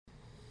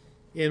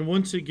And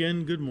once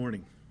again, good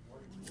morning.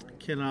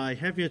 Can I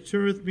have you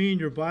turn with me in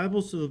your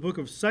Bibles to the book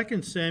of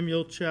 2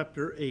 Samuel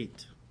chapter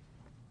 8.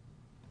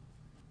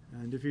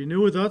 And if you're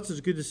new with us,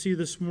 it's good to see you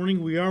this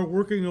morning. We are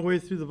working our way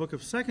through the book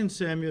of 2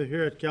 Samuel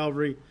here at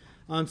Calvary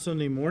on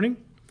Sunday morning.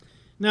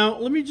 Now,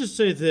 let me just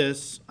say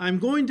this. I'm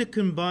going to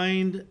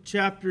combine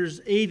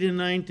chapters 8 and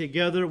 9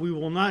 together. We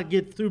will not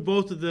get through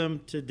both of them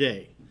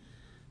today.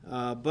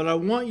 But I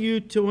want you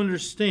to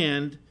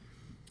understand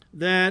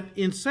that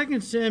in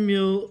 2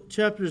 Samuel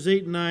chapters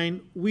 8 and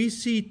 9, we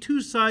see two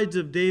sides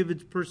of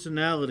David's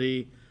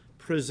personality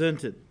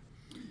presented.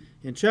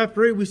 In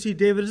chapter 8, we see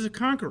David as a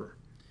conqueror,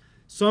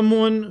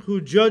 someone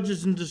who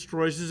judges and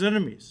destroys his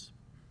enemies.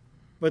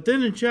 But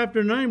then in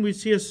chapter 9, we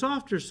see a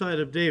softer side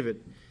of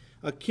David,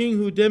 a king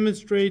who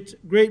demonstrates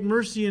great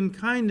mercy and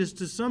kindness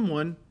to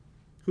someone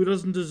who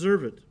doesn't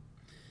deserve it.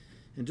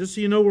 And just so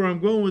you know where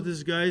I'm going with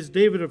this, guys,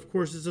 David, of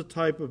course, is a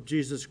type of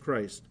Jesus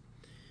Christ,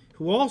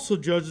 who also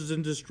judges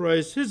and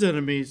destroys his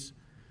enemies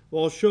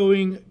while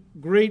showing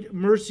great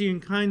mercy and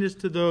kindness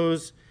to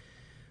those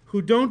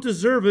who don't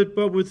deserve it,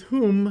 but with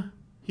whom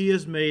he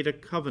has made a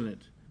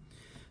covenant.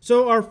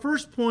 So our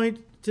first point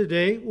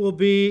today will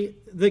be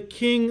the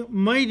king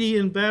mighty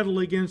in battle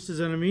against his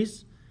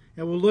enemies,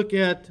 and we'll look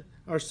at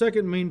our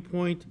second main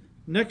point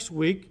next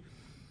week.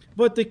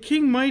 But the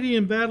king mighty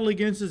in battle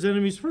against his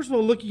enemies, first of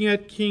all, looking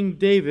at King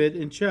David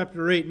in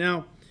chapter 8.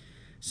 Now,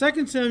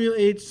 2 Samuel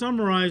 8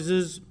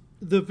 summarizes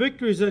the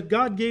victories that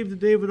God gave to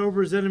David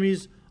over his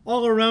enemies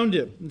all around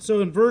him. And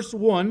so in verse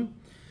 1,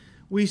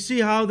 we see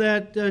how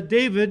that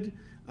David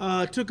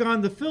took on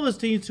the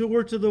Philistines who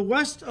were to the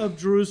west of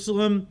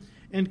Jerusalem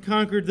and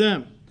conquered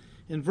them.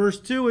 In verse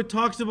 2, it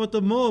talks about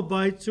the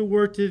Moabites who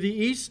were to the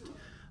east.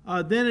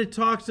 Then it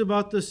talks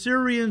about the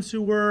Syrians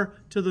who were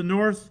to the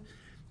north.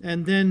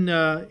 And then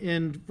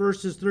in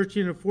verses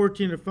 13 and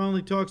 14, it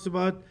finally talks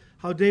about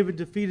how David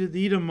defeated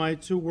the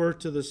Edomites who were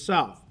to the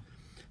south.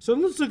 So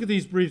let's look at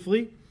these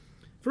briefly.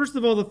 First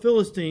of all, the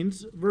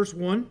Philistines, verse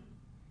 1.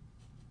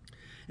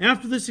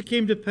 After this it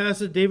came to pass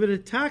that David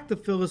attacked the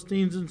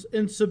Philistines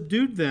and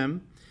subdued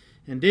them,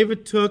 and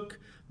David took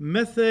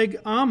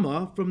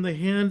Metheg-Ammah from the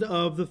hand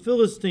of the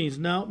Philistines.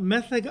 Now,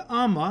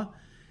 Metheg-Ammah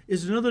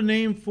is another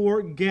name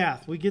for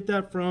Gath. We get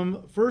that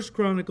from 1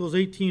 Chronicles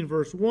 18,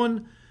 verse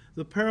 1,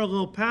 the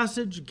parallel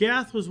passage.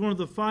 Gath was one of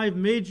the 5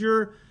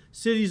 major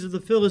cities of the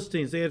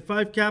Philistines. They had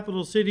 5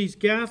 capital cities.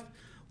 Gath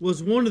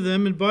was one of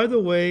them, and by the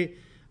way,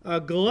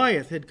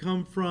 Goliath had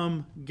come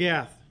from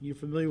Gath. You're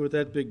familiar with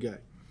that big guy.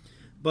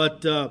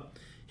 But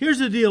here's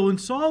the deal. When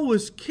Saul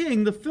was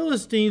king, the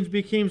Philistines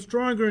became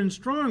stronger and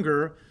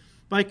stronger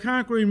by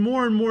conquering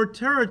more and more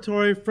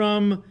territory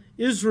from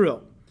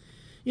Israel.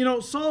 You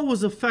know, Saul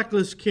was a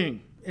feckless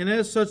king, and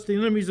as such, the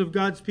enemies of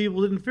God's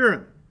people didn't fear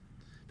him.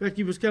 In fact,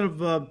 he was kind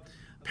of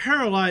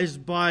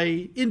paralyzed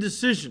by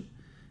indecision.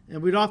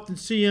 And we'd often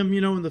see him,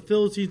 in the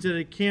Philistines at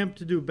a camp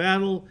to do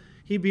battle.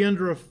 He'd be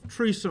under a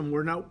tree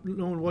somewhere not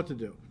knowing what to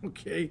do,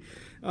 okay?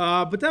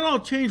 But that all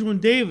changed when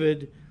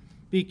David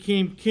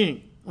became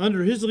king.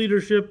 Under his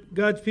leadership,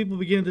 God's people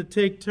began to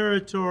take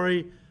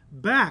territory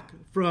back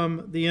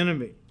from the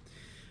enemy.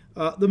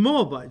 The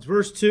Moabites,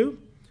 verse 2,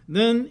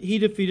 then he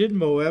defeated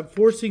Moab,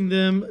 forcing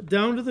them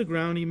down to the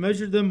ground. He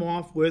measured them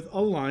off with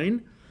a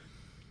line.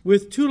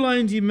 With 2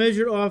 lines he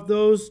measured off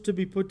those to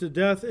be put to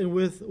death, and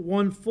with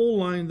 1 full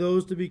line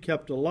those to be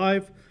kept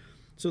alive.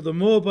 So the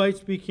Moabites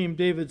became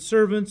David's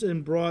servants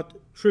and brought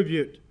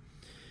tribute.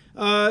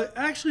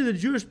 Actually, the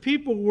Jewish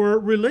people were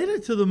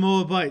related to the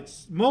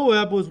Moabites.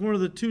 Moab was one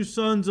of the 2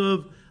 sons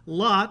of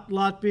Lot,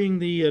 Lot being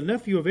the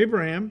nephew of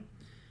Abraham.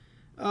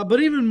 But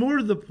even more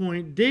to the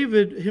point,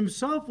 David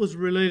himself was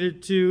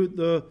related to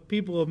the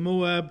people of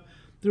Moab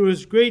through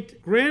his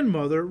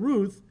great-grandmother,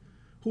 Ruth,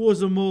 who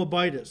was a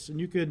Moabitess. And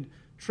you can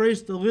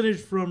trace the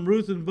lineage from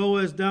Ruth and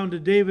Boaz down to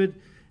David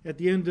at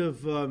the end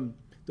of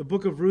the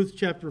book of Ruth,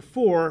 chapter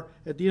 4.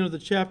 At the end of the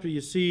chapter,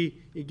 you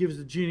see it gives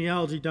the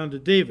genealogy down to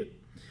David.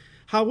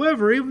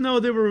 However, even though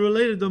they were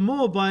related, the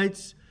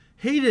Moabites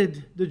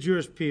hated the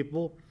Jewish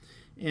people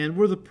and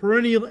were the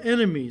perennial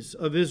enemies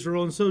of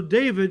Israel. And so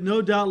David,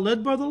 no doubt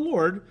led by the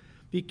Lord,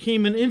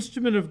 became an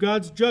instrument of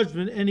God's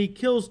judgment, and he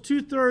kills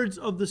 2/3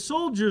 of the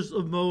soldiers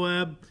of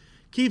Moab,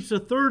 keeps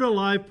 1/3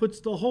 alive, puts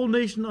the whole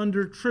nation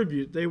under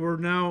tribute. They were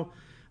now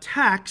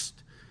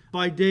taxed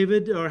by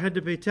David, or had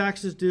to pay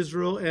taxes to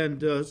Israel,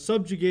 and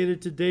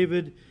subjugated to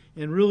David,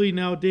 and really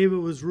now David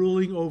was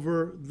ruling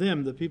over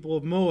them, the people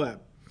of Moab.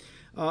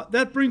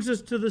 That brings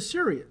us to the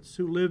Syrians,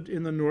 who lived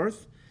in the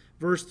north.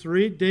 Verse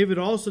 3, David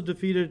also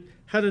defeated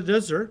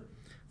Hadadezer,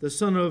 the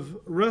son of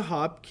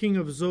Rehob, king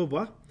of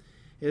Zobah,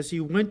 as he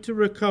went to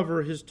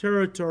recover his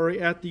territory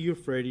at the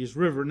Euphrates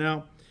River.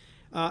 Now,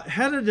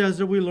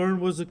 Hadadezer, we learned,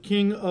 was a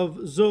king of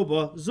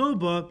Zobah.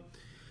 Zobah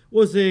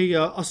was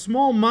a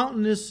small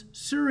mountainous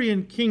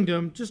Syrian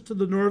kingdom just to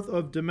the north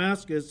of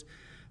Damascus,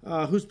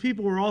 whose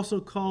people were also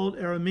called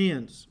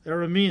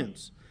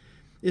Arameans.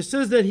 It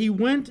says that he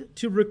went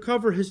to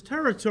recover his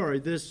territory,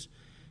 this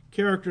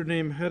character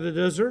named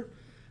Hadadezer.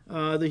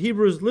 The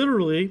Hebrew is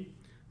literally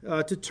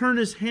to turn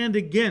his hand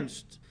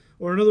against,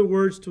 or in other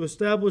words, to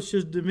establish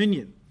his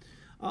dominion.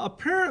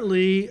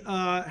 Apparently,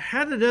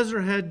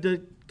 Hadadezer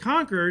had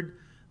conquered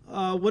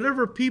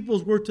whatever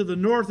peoples were to the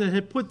north and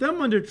had put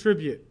them under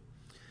tribute.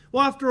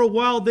 Well, after a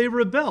while, they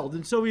rebelled,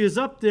 and so he is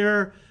up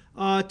there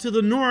to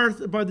the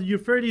north by the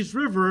Euphrates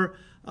River,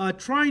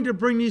 trying to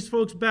bring these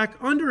folks back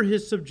under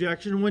his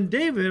subjection when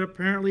David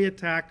apparently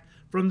attacked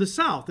from the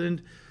south.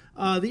 And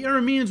the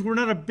Arameans were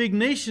not a big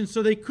nation,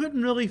 so they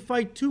couldn't really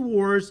fight two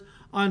wars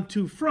on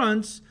two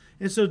fronts.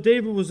 And so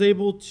David was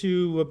able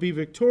to be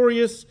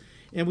victorious.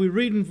 And we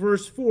read in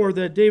verse 4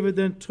 that David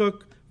then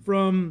took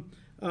from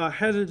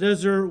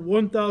Hadadezer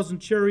 1,000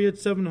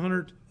 chariots,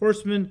 700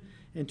 horsemen,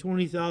 and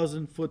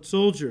 20,000 foot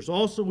soldiers.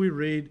 Also we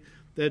read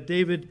that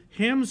David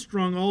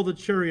hamstrung all the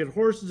chariot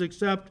horses,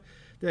 except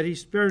that he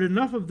spared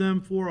enough of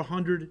them for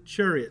 100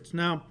 chariots.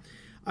 Now,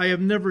 I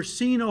have never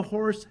seen a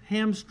horse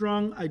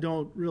hamstrung. I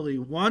don't really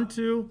want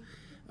to.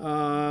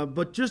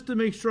 But just to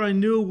make sure I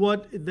knew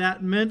what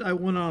that meant, I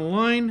went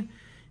online.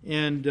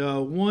 And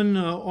one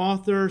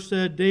author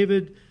said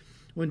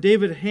when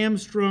David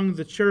hamstrung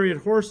the chariot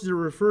horses, it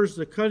refers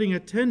to cutting a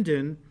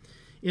tendon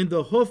in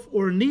the hoof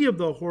or knee of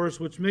the horse,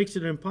 which makes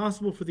it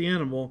impossible for the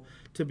animal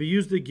to be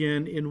used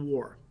again in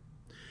war.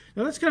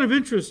 Now that's kind of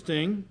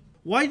interesting.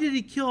 Why did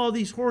he kill all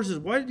these horses?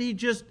 Why did he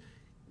just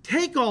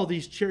take all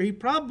these chariots? He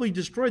probably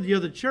destroyed the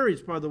other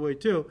chariots, by the way,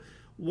 too.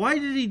 Why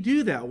did he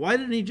do that? Why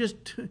didn't he just,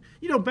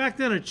 back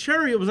then a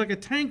chariot was like a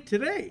tank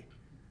today.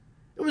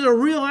 It was a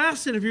real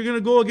asset if you're going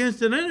to go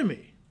against an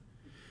enemy.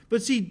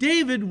 But see,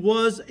 David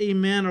was a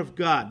man of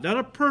God. Not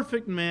a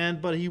perfect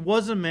man, but he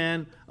was a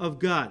man of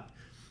God.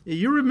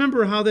 You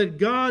remember how that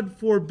God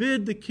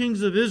forbid the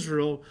kings of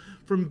Israel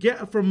from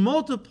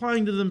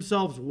multiplying to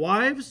themselves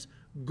wives,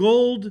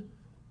 gold,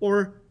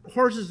 or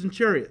horses and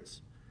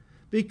chariots.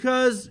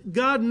 Because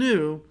God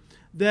knew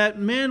that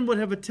man would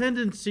have a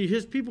tendency,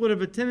 his people would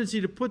have a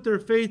tendency to put their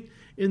faith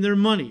in their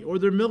money or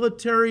their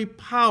military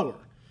power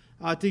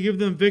to give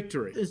them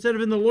victory instead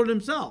of in the Lord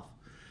himself.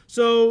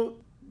 So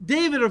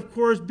David, of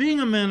course, being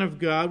a man of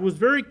God, was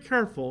very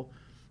careful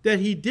that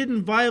he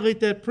didn't violate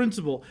that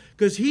principle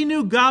because he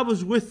knew God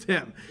was with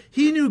them.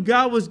 He knew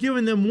God was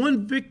giving them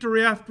one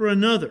victory after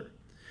another.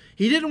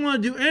 He didn't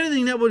want to do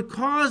anything that would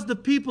cause the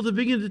people to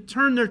begin to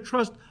turn their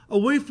trust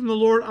away from the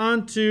Lord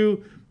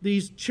onto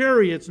these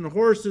chariots and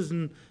horses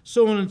and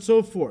so on and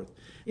so forth.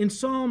 In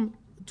Psalm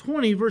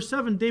 20, verse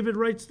 7, David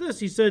writes this.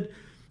 He said,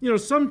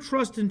 some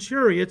trust in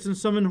chariots and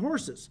some in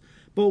horses,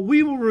 but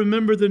we will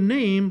remember the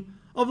name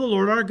of the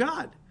Lord our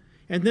God.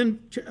 And then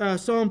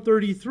Psalm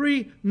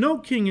 33, no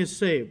king is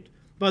saved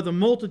by the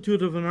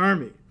multitude of an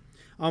army.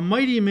 A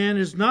mighty man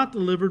is not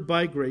delivered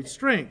by great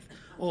strength.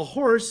 A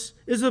horse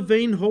is a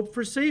vain hope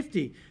for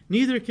safety.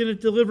 Neither can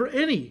it deliver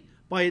any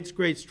by its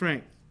great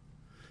strength.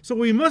 So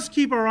we must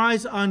keep our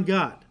eyes on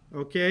God,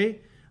 okay?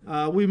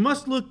 We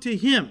must look to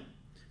him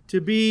to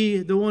be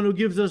the one who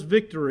gives us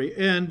victory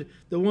and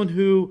the one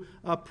who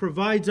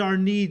provides our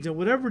needs. And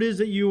whatever it is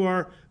that you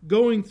are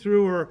going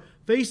through or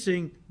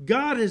facing,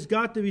 God has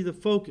got to be the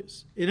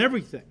focus in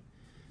everything.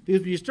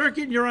 Because when you start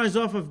getting your eyes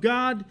off of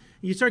God,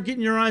 you start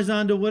getting your eyes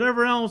onto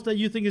whatever else that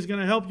you think is going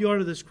to help you out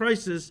of this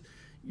crisis,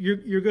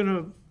 you're going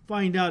to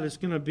find out it's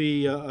going to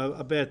be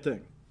a bad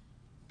thing.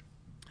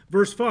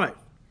 Verse 5.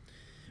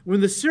 When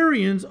the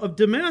Syrians of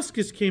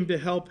Damascus came to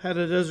help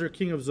Hadadezer,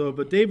 king of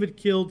Zobah, David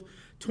killed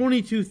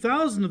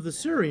 22,000 of the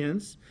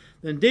Syrians.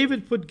 Then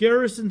David put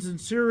garrisons in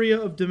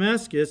Syria of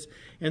Damascus,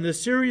 and the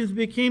Syrians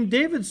became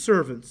David's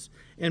servants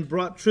and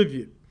brought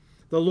tribute.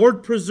 The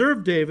Lord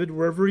preserved David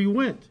wherever he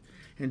went.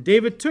 And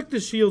David took the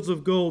shields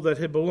of gold that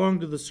had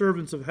belonged to the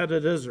servants of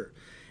Hadadezer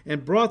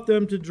and brought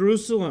them to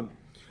Jerusalem.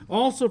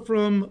 Also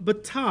from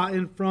Betah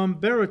and from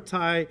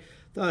Berotai,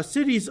 the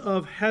cities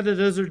of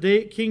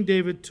Hadadezer, King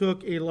David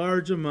took a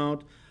large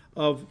amount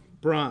of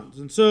bronze.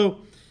 And so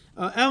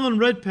Alan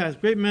Redpath,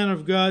 great man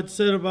of God,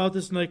 said about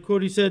this, and I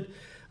quote, he said,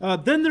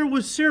 then there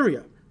was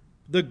Syria,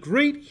 the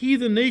great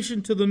heathen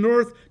nation to the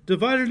north,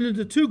 divided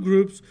into two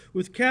groups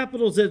with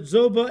capitals at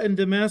Zobah and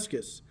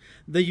Damascus.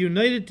 They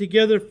united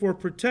together for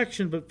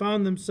protection, but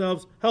found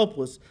themselves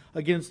helpless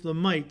against the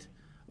might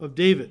of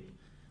David.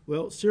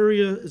 Well,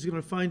 Syria is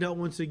going to find out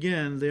once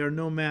again they are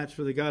no match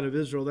for the God of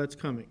Israel. That's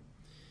coming.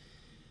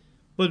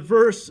 But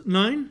verse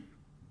 9,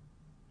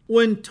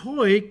 when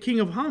Toi, king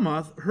of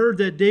Hamath, heard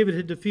that David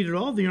had defeated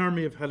all the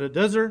army of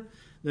Hadadezer,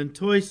 then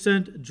Toi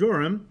sent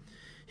Joram,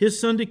 his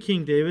son, to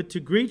King David to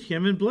greet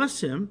him and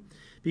bless him,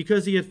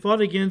 because he had fought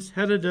against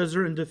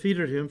Hadadezer and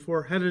defeated him,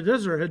 for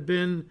Hadadezer had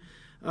been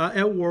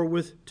at war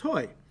with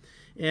Toi.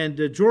 And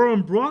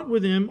Joram brought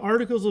with him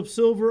articles of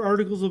silver,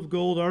 articles of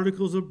gold,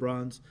 articles of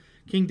bronze.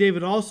 King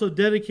David also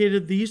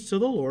dedicated these to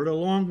the Lord,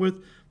 along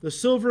with the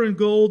silver and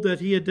gold that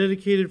he had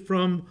dedicated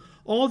from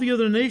all the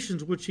other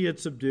nations which he had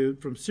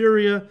subdued, from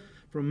Syria,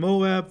 from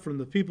Moab, from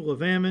the people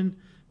of Ammon,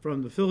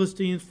 from the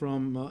Philistines,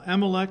 from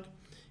Amalek,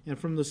 and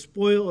from the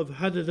spoil of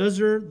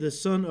Hadadezer, the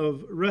son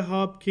of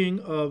Rehob,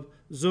 king of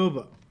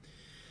Zobah.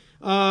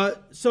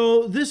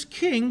 So this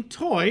king,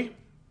 Toi,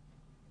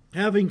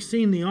 having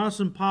seen the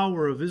awesome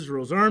power of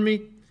Israel's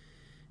army,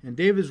 and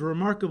David's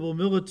remarkable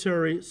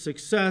military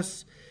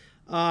success,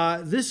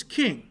 this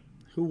king,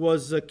 who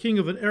was king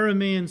of an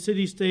Aramean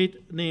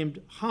city-state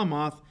named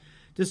Hamath,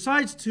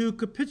 decides to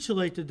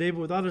capitulate to David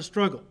without a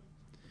struggle.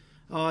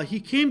 He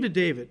came to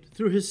David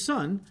through his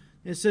son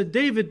and said,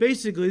 David,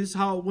 basically, this is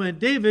how it went.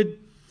 David,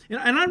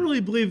 and I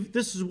really believe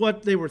this is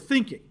what they were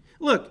thinking.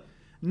 Look,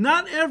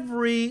 not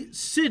every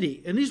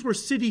city, and these were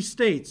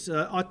city-states,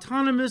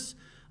 autonomous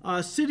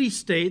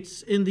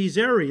city-states in these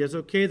areas,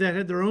 okay, that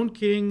had their own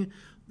king,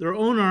 their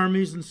own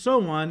armies, and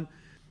so on.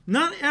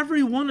 Not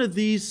every one of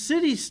these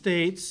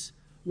city-states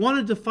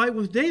wanted to fight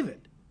with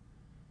David.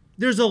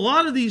 There's a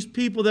lot of these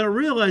people that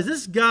realize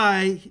this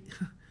guy,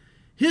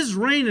 his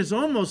reign is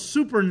almost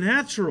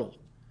supernatural.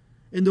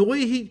 And the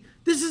way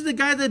this is the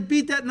guy that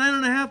beat that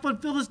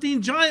 9.5-foot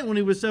Philistine giant when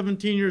he was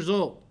 17 years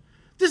old.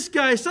 This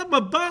guy, something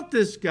about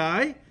this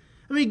guy,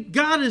 I mean,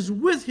 God is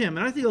with him.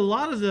 And I think a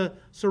lot of the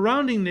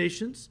surrounding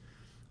nations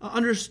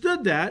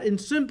understood that and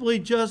simply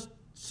just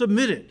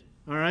submitted,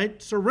 all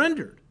right,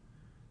 surrendered.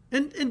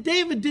 And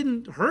David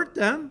didn't hurt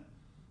them.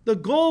 The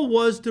goal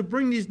was to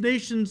bring these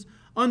nations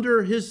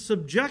under his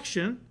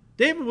subjection.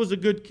 David was a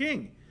good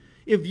king.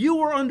 If you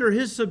were under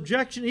his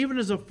subjection, even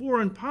as a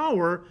foreign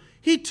power,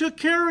 he took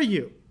care of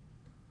you.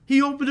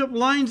 He opened up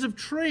lines of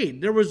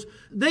trade.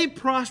 They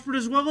prospered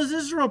as well as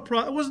Israel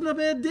prospered. It wasn't a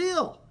bad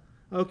deal.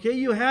 Okay,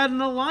 you had an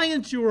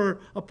alliance you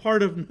were a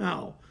part of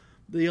now.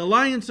 The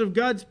alliance of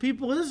God's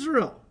people,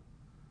 Israel.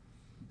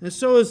 And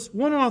so as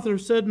one author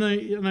said,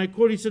 and I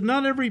quote, he said,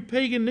 not every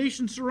pagan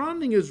nation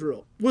surrounding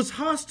Israel was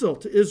hostile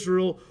to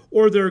Israel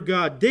or their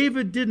God.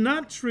 David did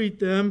not treat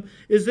them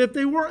as if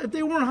they weren't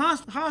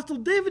hostile.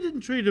 David didn't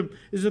treat them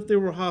as if they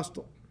were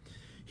hostile.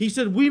 He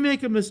said, we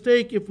make a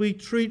mistake if we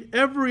treat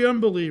every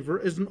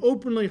unbeliever as an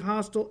openly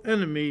hostile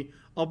enemy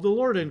of the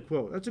Lord, end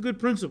quote. That's a good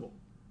principle,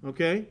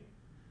 okay?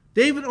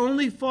 David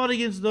only fought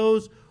against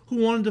those who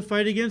wanted to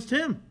fight against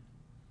him.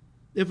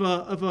 If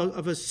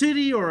a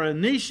city or a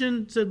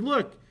nation said,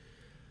 look,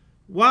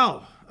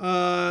 wow,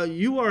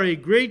 you are a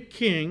great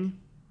king,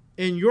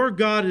 and your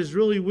God is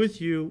really with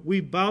you,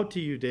 we bow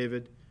to you,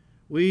 David.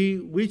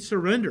 We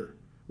surrender.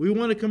 We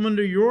want to come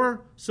under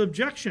your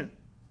subjection.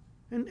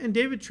 And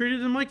David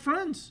treated them like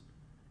friends,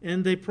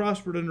 and they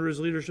prospered under his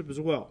leadership as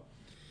well.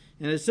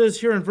 And it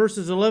says here in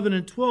verses 11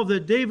 and 12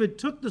 that David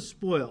took the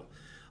spoil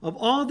of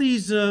all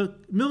these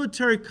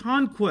military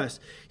conquests.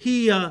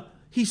 He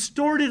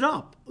stored it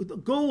up,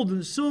 gold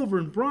and silver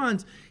and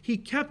bronze. He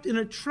kept in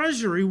a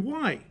treasury.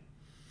 Why?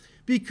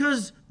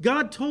 Because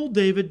God told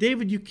David,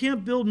 David, you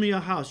can't build me a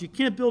house. You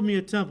can't build me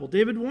a temple.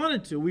 David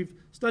wanted to. We've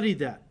studied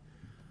that.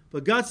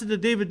 But God said to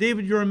David,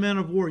 David, you're a man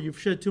of war. You've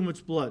shed too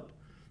much blood.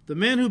 The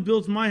man who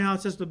builds my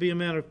house has to be a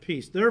man of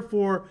peace.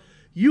 Therefore,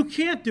 you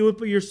can't do it,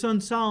 but your son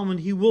Solomon,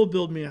 he will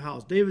build me a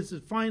house. David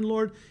said, fine,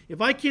 Lord.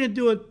 If I can't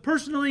do it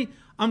personally,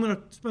 I'm going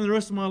to spend the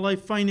rest of my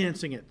life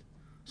financing it.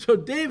 So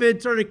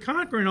David started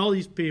conquering all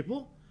these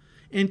people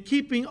and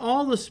keeping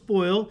all the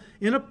spoil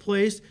in a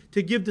place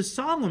to give to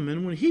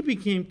Solomon when he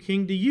became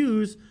king to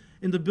use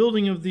in the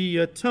building of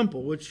the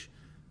temple, which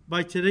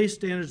by today's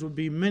standards would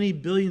be many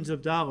billions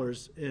of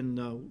dollars in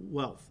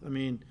wealth. I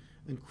mean,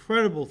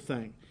 incredible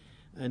thing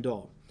and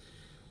all.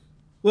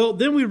 Well,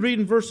 then we read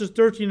in verses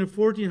 13 and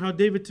 14 how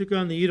David took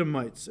on the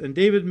Edomites. And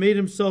David made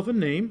himself a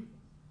name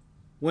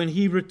when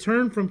he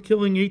returned from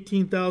killing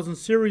 18,000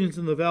 Syrians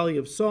in the Valley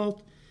of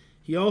Salt.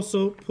 He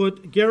also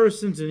put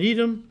garrisons in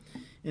Edom,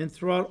 and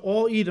throughout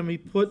all Edom he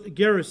put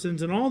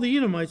garrisons, and all the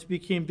Edomites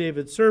became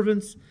David's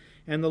servants,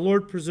 and the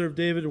Lord preserved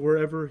David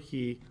wherever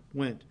he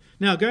went.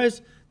 Now,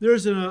 guys,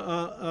 there's an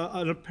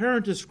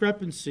apparent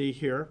discrepancy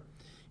here,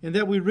 in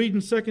that we read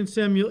in 2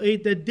 Samuel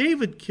 8 that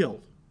David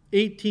killed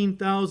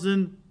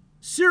 18,000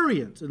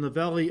 Syrians in the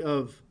Valley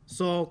of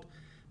Salt,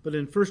 but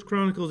in 1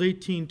 Chronicles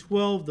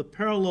 18:12, the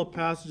parallel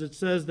passage, it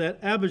says that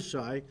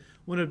Abishai,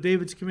 one of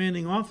David's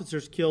commanding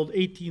officers, killed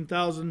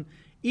 18,000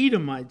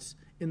 Edomites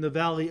in the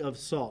Valley of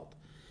Salt.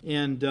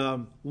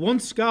 And one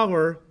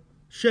scholar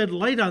shed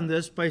light on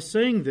this by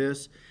saying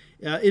this.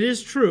 It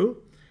is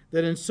true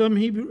that in some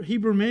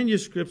Hebrew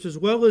manuscripts, as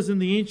well as in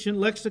the ancient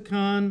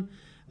lexicon,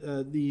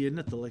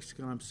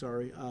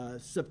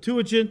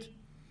 Septuagint,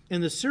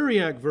 and the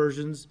Syriac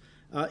versions,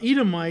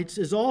 Edomites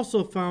is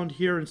also found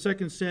here in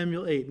 2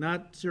 Samuel 8,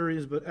 not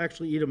Syrians, but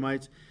actually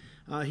Edomites.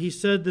 He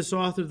said, this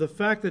author, the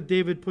fact that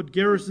David put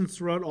garrisons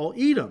throughout all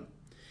Edom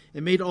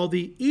and made all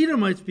the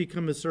Edomites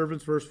become his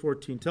servants, verse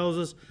 14 tells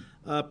us,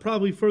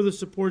 probably further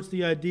supports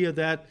the idea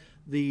that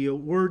the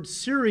word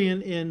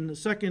Syrian in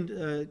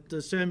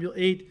 2 Samuel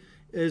 8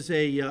 is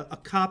a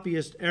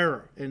copyist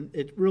error, and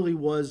it really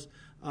was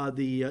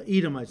the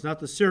Edomites, not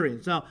the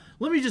Syrians. Now,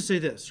 let me just say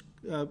this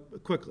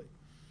quickly.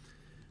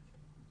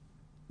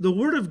 The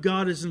Word of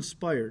God is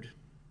inspired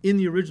in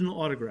the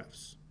original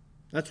autographs.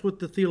 That's what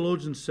the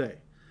theologians say.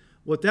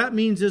 What that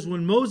means is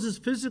when Moses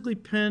physically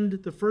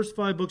penned the first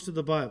 5 books of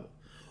the Bible,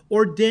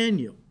 or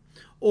Daniel,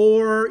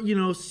 or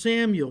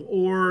Samuel,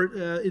 or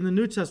in the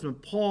New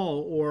Testament,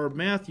 Paul or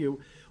Matthew,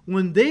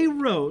 when they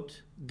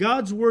wrote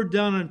God's word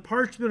down on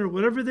parchment or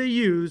whatever they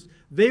used,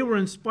 they were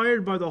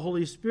inspired by the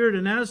Holy Spirit,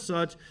 and as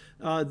such,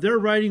 their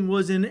writing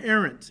was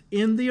inerrant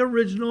in the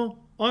original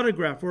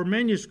autograph or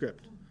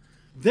manuscript.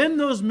 Then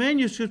those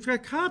manuscripts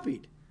got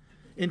copied,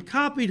 and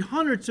copied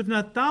hundreds, if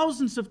not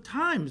thousands of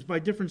times by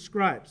different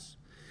scribes.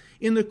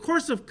 In the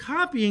course of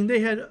copying,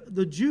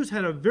 the Jews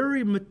had a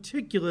very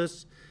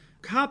meticulous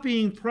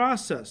copying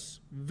process,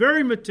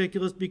 very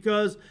meticulous,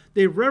 because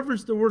they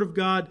reverenced the Word of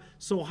God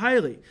so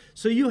highly.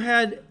 So you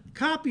had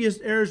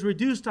copyist errors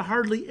reduced to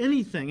hardly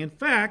anything. In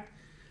fact,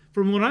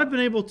 from what I've been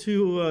able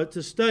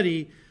to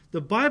study,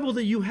 the Bible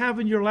that you have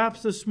in your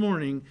laps this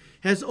morning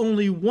has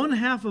only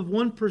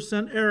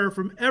 0.5% error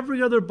from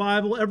every other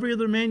Bible, every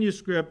other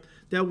manuscript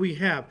that we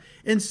have.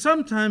 And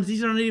sometimes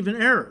these aren't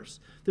even errors.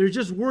 They're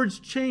just words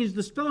changed.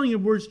 The spelling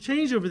of words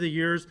changed over the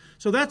years.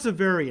 So that's a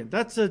variant.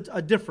 That's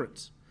a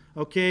difference,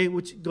 okay,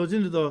 which goes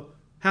into the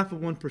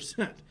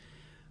 0.5%.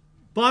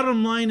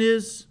 Bottom line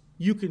is,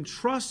 you can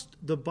trust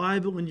the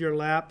Bible in your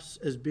laps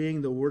as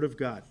being the Word of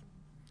God.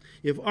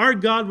 If our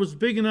God was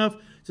big enough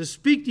to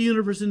speak the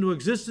universe into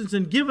existence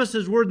and give us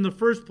His Word in the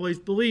first place,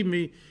 believe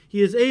me,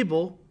 He is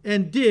able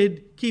and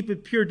did keep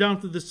it pure down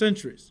through the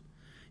centuries.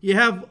 You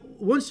have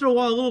once in a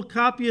while a little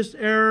copyist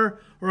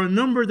error or a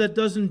number that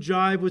doesn't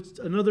jive with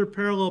another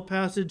parallel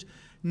passage.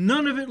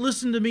 None of it,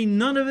 listen to me,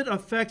 none of it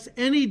affects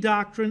any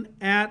doctrine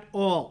at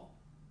all.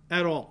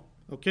 At all.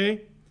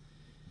 Okay?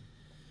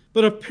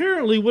 But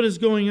apparently what is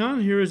going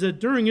on here is that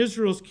during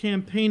Israel's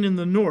campaign in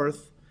the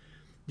north,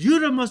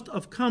 Judah must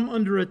have come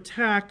under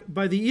attack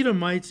by the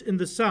Edomites in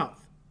the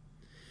south.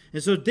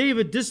 And so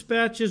David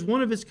dispatches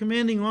one of his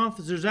commanding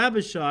officers,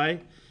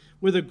 Abishai,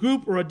 with a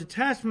group or a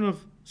detachment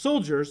of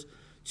soldiers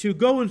to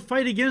go and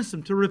fight against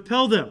them, to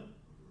repel them.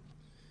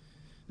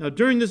 Now,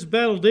 during this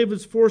battle,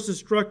 David's forces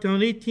struck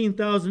down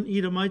 18,000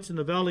 Edomites in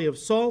the Valley of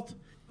Salt.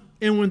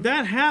 And when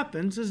that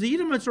happens, as the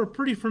Edomites are a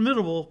pretty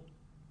formidable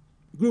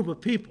group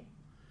of people.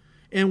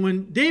 And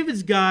when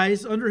David's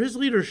guys, under his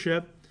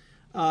leadership,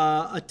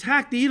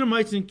 attacked the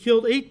Edomites and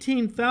killed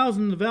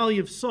 18,000 in the Valley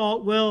of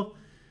Salt, well,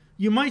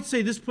 you might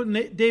say this put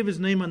David's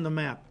name on the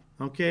map,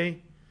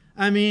 okay?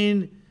 I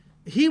mean,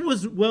 he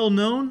was well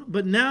known,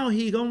 but now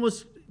he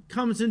almost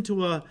comes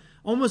into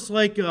almost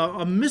like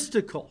a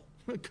mystical,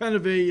 kind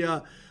of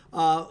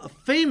a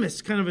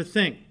famous kind of a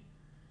thing.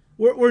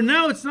 Where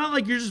now it's not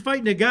like you're just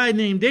fighting a guy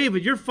named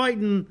David. You're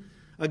fighting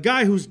a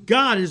guy whose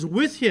God is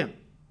with him.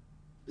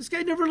 This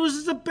guy never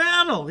loses a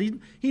battle.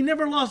 He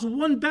never lost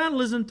one battle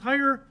his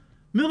entire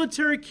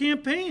military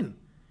campaign.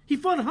 He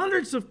fought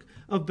hundreds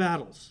of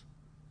battles.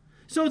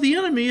 So the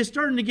enemy is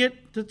starting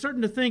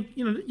to think,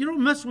 you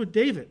don't mess with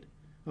David,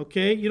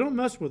 okay? You don't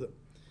mess with him.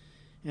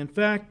 In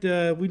fact,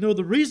 we know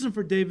the reason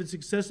for David's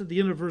success at the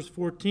end of verse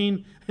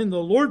 14, and the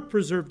Lord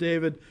preserved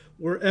David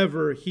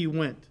wherever he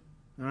went.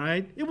 All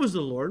right? It was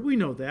the Lord. We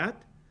know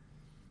that.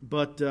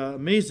 But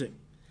amazing.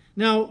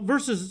 Now,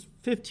 verses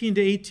 15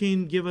 to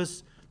 18 give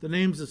us the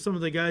names of some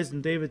of the guys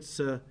in David's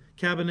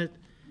cabinet.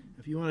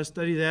 If you want to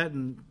study that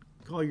and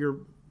call your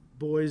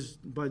boys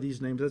by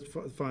these names, that's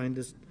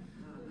fine.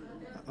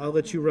 I'll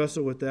let you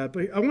wrestle with that.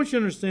 But I want you to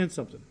understand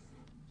something.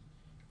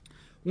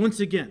 Once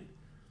again,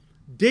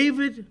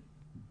 David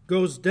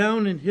goes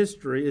down in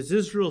history as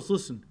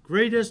Israel's,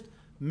 greatest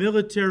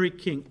military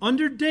king.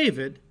 Under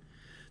David,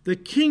 the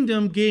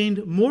kingdom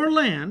gained more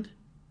land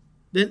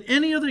than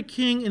any other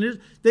king. And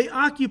they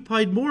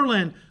occupied more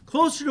land,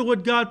 closer to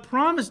what God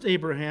promised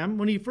Abraham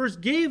when he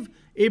first gave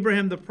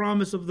Abraham the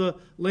promise of the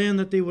land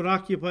that they would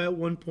occupy at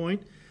one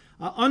point.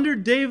 Under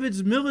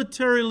David's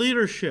military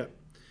leadership,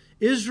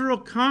 Israel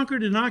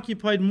conquered and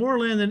occupied more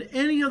land than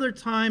any other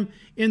time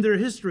in their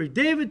history.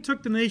 David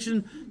took the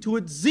nation to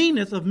its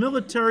zenith of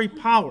military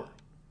power.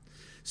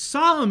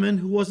 Solomon,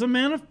 who was a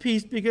man of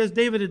peace because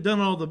David had done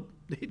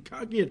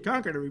he had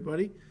conquered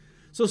everybody.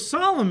 So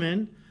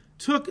Solomon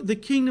took the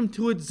kingdom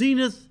to its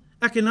zenith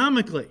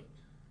economically.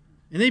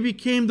 And they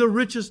became the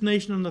richest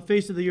nation on the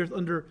face of the earth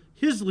under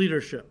his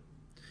leadership.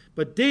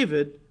 But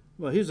David,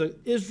 well, he's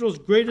Israel's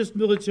greatest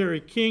military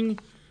king,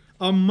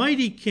 a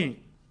mighty king,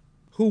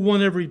 who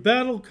won every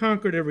battle,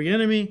 conquered every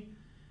enemy,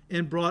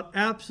 and brought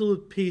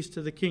absolute peace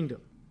to the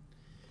kingdom.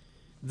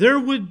 There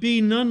would be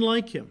none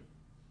like him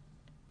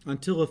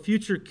until a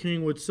future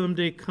king would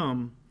someday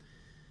come,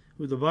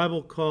 who the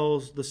Bible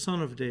calls the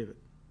Son of David.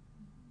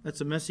 That's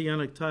a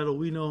messianic title.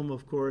 We know him,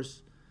 of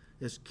course,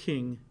 as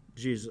King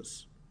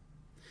Jesus.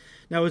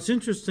 Now, it's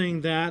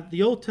interesting that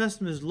the Old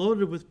Testament is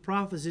loaded with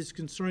prophecies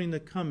concerning the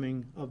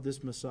coming of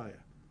this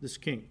Messiah, this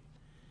king.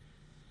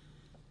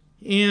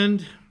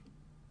 And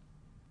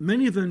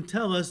many of them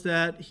tell us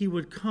that he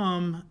would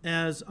come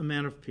as a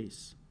man of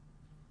peace,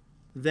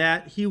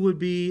 that he would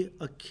be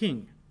a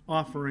king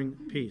offering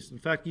peace. In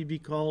fact, he'd be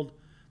called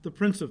the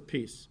Prince of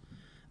Peace.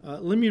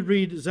 Let me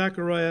read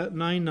Zechariah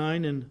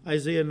 9:9 and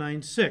Isaiah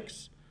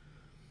 9:6.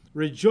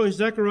 Rejoice,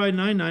 Zechariah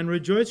 9:9,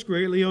 rejoice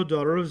greatly, O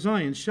daughter of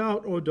Zion.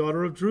 Shout, O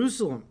daughter of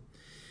Jerusalem.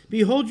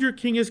 Behold, your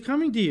king is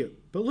coming to you.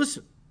 But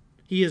listen,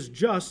 he is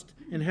just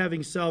and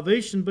having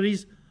salvation, but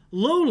he's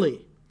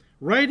lowly,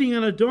 riding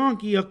on a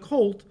donkey, a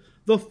colt,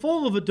 the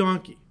foal of a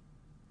donkey.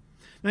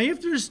 Now you have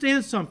to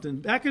understand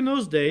something. Back in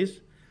those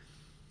days,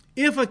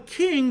 if a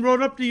king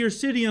rode up to your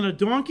city on a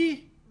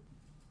donkey,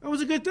 that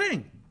was a good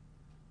thing,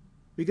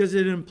 because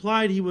it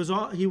implied he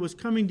was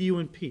coming to you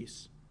in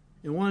peace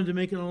and wanted to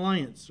make an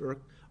alliance or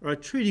a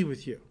treaty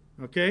with you.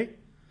 Okay?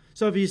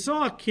 So if you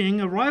saw a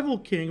king, a rival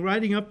king,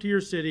 riding up to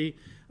your city,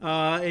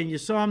 and you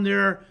saw him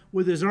there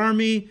with his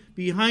army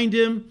behind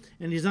him,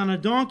 and he's on a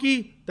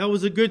donkey, that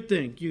was a good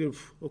thing.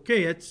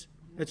 Okay, that's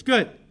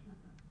good.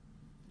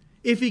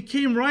 If he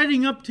came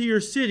riding up to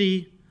your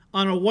city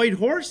on a white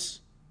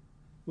horse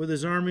with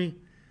his army,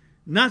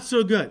 not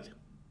so good.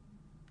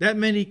 That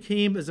meant he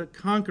came as a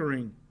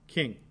conquering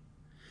king.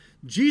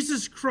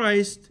 Jesus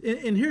Christ,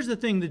 and here's the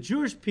thing, the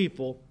Jewish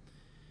people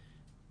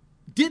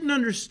didn't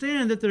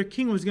understand that their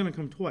king was going to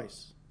come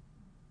twice.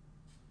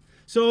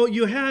 So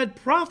you had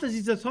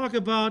prophecies that talk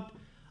about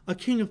a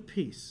king of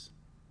peace,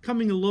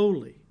 coming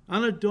lowly,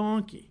 on a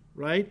donkey,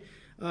 right?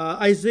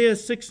 Isaiah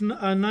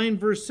 9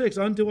 verse 6,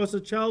 unto us a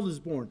child is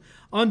born,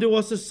 unto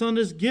us a son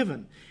is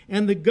given,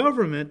 and the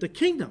government, the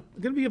kingdom,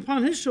 is going to be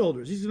upon his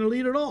shoulders. He's going to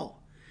lead it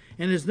all.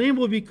 And his name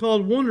will be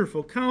called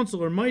Wonderful,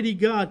 Counselor, Mighty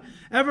God,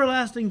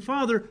 Everlasting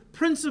Father,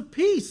 Prince of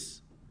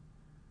Peace.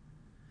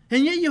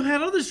 And yet you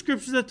had other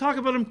scriptures that talk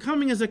about him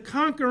coming as a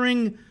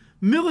conquering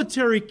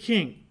military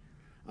king,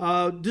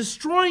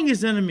 destroying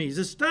his enemies,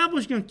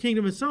 establishing a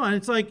kingdom and so on.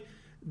 It's like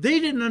they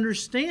didn't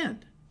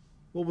understand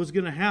what was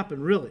going to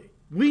happen, really.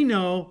 We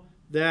know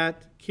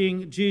that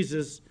King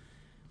Jesus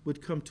would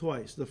come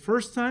twice. The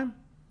first time,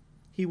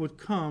 he would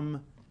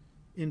come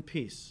in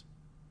peace.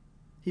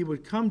 He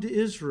would come to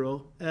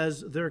Israel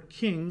as their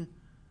king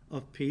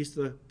of peace,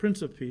 the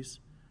Prince of Peace,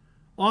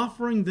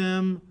 offering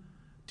them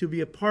to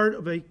be a part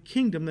of a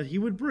kingdom that he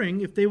would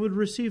bring if they would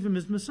receive him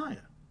as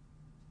Messiah.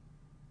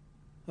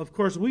 Of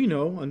course, we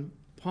know on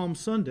Palm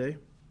Sunday,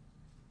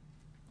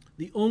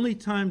 the only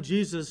time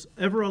Jesus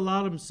ever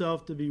allowed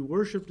himself to be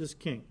worshipped as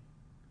king.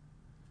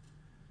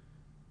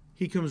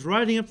 He comes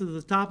riding up to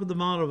the top of the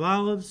Mount of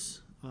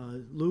Olives,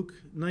 Luke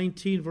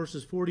 19,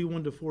 verses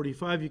 41 to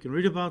 45. You can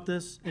read about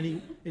this,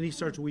 and he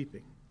starts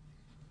weeping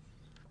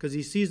because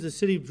he sees the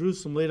city of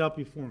Jerusalem laid out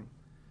before him.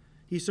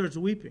 He starts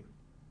weeping.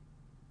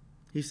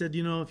 He said,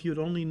 if you had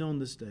only known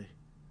this day,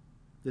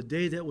 the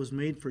day that was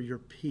made for your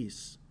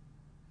peace.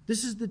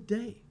 This is the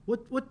day.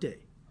 What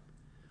day?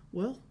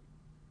 Well,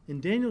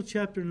 in Daniel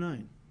chapter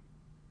 9,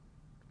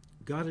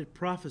 God had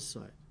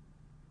prophesied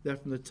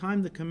that from the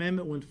time the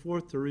commandment went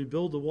forth to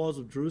rebuild the walls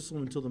of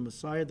Jerusalem until the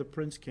Messiah, the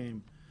Prince,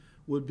 came,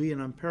 would be,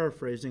 and I'm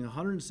paraphrasing,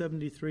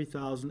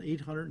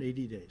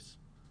 173,880 days.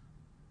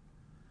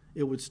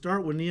 It would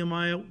start when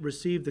Nehemiah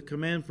received the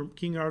command from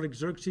King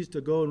Artaxerxes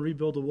to go and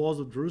rebuild the walls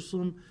of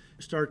Jerusalem.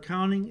 Start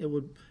counting. It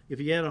would, if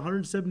he had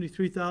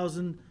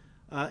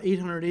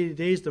 173,880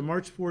 days to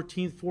March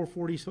 14th,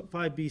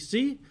 445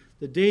 BC,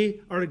 the day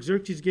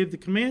Artaxerxes gave the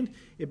command,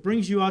 it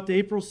brings you out to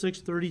April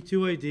 6,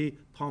 32 AD,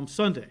 Palm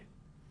Sunday.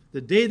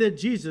 The day that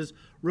Jesus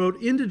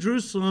rode into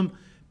Jerusalem,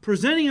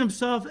 presenting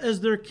himself as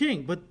their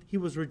king, but he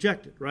was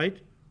rejected, right?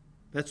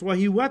 That's why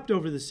he wept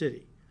over the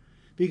city,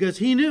 because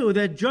he knew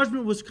that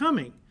judgment was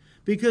coming,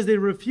 because they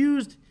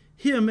refused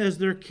him as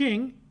their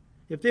king.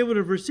 If they would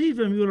have received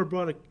him, he would have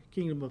brought a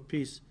kingdom of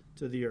peace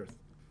to the earth.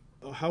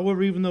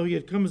 However, even though he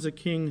had come as a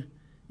king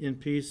in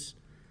peace,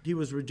 he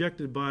was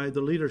rejected by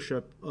the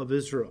leadership of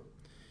Israel.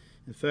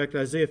 In fact,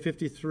 Isaiah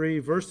 53,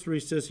 verse 3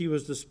 says, he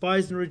was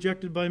despised and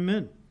rejected by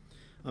men,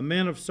 a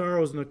man of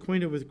sorrows and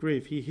acquainted with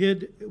grief. He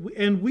hid,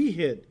 and we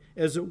hid,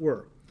 as it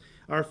were,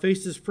 our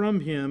faces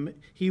from him.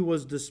 He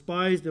was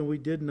despised, and we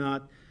did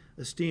not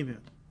esteem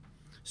him.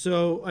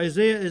 So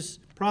Isaiah is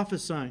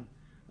prophesying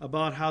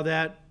about how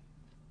that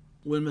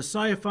when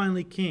Messiah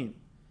finally came,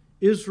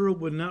 Israel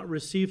would not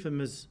receive him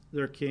as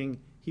their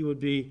king. He would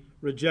be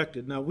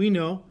rejected. Now we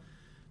know,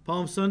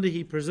 Palm Sunday,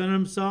 he presented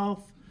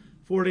himself.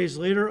 4 days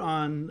later,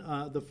 on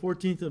the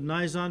 14th of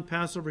Nisan,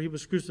 Passover, he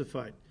was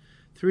crucified.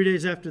 3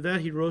 days after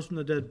that, he rose from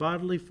the dead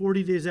bodily.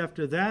 40 days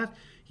after that,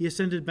 he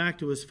ascended back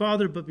to his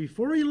Father. But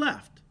before he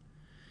left,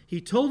 he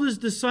told his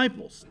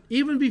disciples,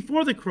 even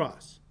before the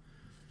cross,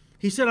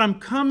 he said, I'm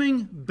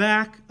coming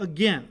back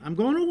again. I'm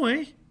going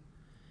away.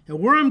 And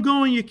where I'm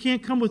going, you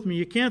can't come with me.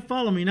 You can't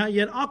follow me. Not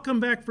yet. I'll come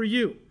back for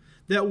you.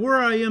 That where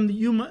I am,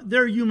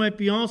 there you might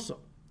be also.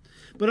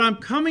 But I'm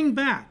coming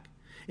back.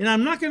 And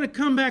I'm not going to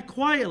come back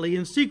quietly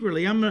and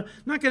secretly. I'm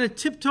not going to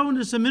tiptoe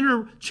into some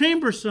inner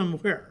chamber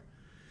somewhere.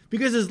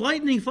 Because as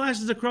lightning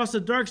flashes across the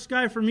dark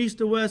sky from east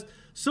to west,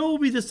 so will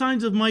be the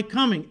signs of my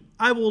coming.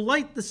 I will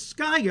light the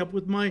sky up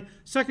with my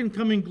second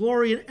coming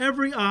glory, and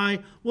every eye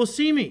will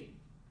see me.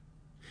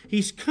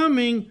 He's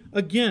coming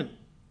again.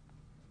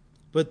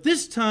 But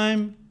this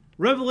time,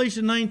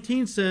 Revelation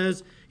 19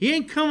 says, he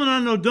ain't coming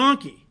on no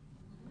donkey.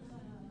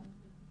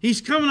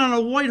 He's coming on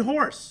a white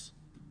horse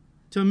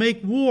to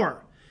make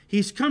war.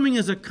 He's coming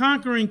as a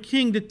conquering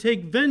king to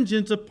take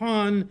vengeance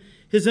upon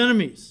his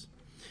enemies.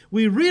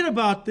 We read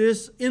about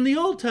this in the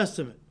Old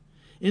Testament.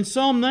 In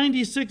Psalm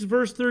 96,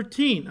 verse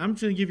 13. I'm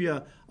just going to give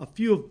you a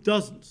few of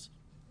dozens.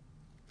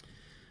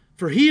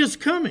 For he is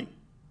coming.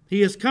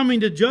 He is coming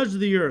to judge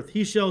the earth.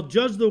 He shall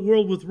judge the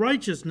world with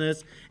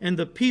righteousness and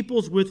the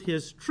peoples with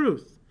his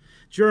truth.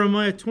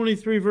 Jeremiah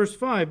 23, verse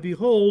 5,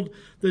 Behold,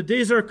 the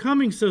days are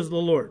coming, says the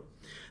Lord,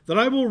 that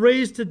I will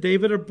raise to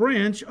David a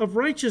branch of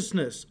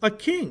righteousness. A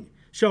king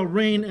shall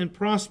reign and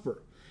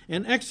prosper,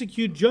 and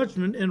execute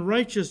judgment and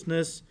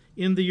righteousness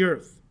in the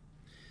earth.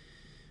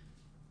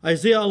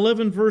 Isaiah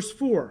 11, verse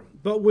 4,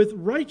 But with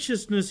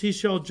righteousness he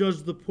shall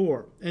judge the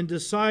poor, and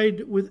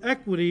decide with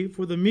equity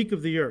for the meek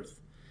of the earth.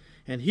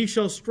 And he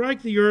shall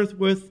strike the earth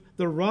with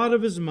the rod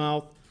of his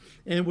mouth,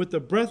 and with the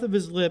breath of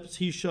his lips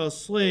he shall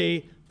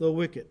slay the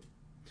wicked.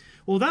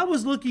 Well, that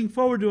was looking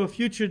forward to a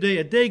future day,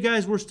 a day,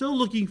 guys, we're still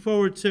looking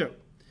forward to.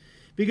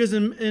 Because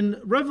in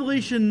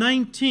Revelation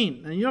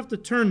 19, and you have to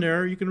turn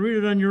there, you can read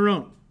it on your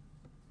own.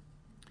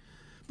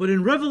 But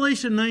in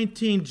Revelation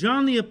 19,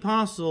 John the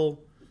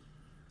Apostle,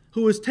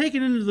 who was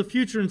taken into the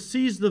future and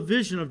sees the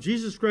vision of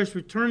Jesus Christ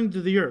returning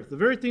to the earth, the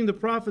very thing the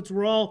prophets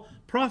were all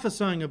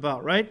prophesying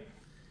about, right?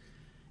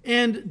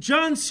 And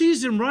John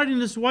sees him riding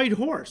this white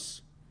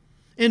horse.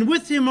 And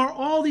with him are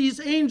all these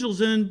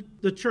angels in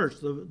the church,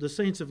 the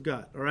saints of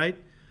God, all right?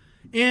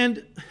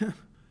 And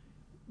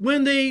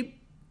when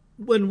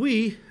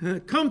we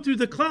come through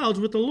the clouds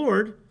with the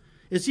Lord,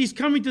 as he's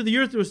coming to the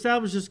earth to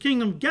establish his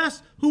kingdom,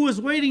 guess who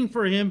is waiting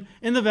for him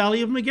in the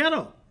valley of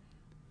Megiddo?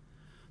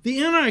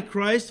 The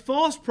Antichrist,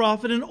 false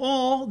prophet, and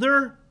all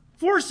their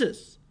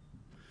forces.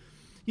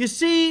 You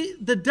see,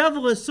 the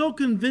devil has so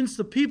convinced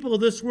the people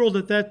of this world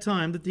at that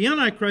time that the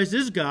Antichrist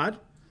is God.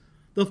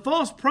 The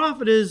false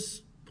prophet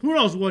is, who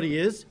knows what he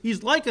is?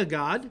 He's like a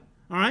god,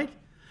 all right?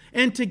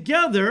 And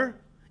together,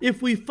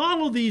 if we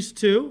follow these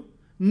two,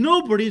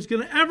 nobody's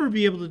going to ever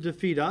be able to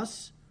defeat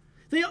us.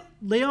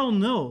 They all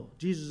know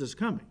Jesus is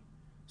coming.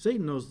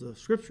 Satan knows the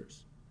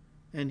scriptures.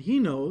 And he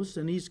knows,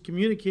 and he's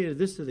communicated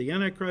this to the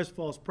Antichrist,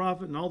 false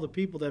prophet, and all the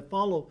people that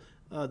follow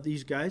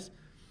these guys,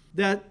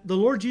 that the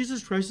Lord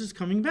Jesus Christ is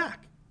coming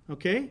back.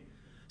 Okay?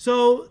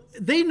 So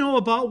they know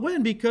about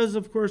when, because,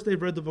 of course,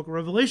 they've read the book of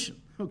Revelation.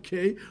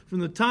 Okay? From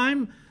the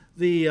time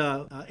the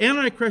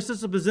Antichrist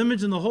sets up his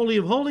image in the Holy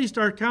of Holies,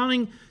 start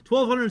counting,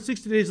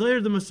 1,260 days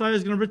later, the Messiah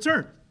is going to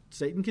return.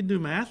 Satan can do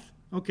math.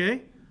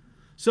 Okay?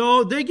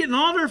 So they're getting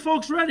all their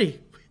folks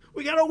ready.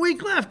 We got a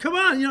week left. Come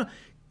on,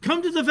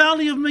 come to the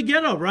valley of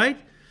Megiddo, right?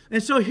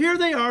 And so here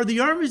they are, the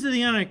armies of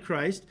the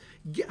Antichrist.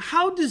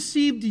 How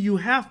deceived do you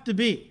have to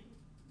be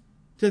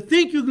to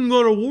think you can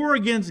go to war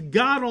against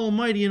God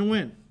Almighty and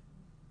win?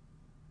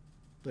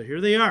 But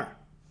here they are,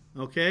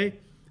 okay?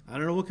 I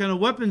don't know what kind of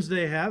weapons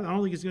they have. I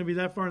don't think it's going to be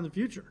that far in the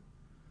future.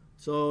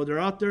 So they're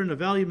out there in the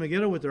valley of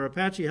Megiddo with their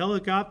Apache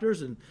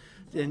helicopters and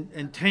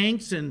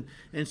tanks and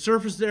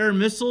surface-to-air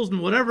missiles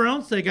and whatever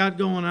else they got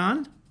going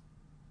on.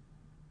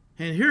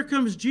 And here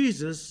comes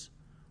Jesus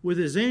with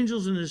his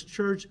angels and his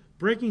church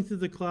breaking through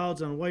the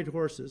clouds on white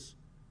horses.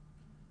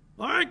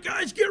 All right,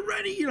 guys, get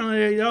ready.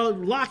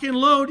 Lock and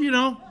load,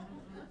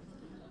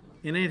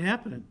 It ain't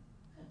happening.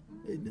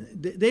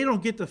 They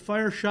don't get to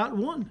fire shot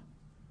one.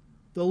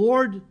 The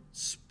Lord,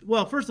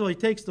 well, first of all, he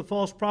takes the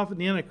false prophet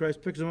and the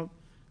Antichrist, picks him up,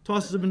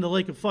 tosses him in the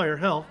lake of fire,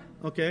 hell,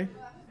 okay?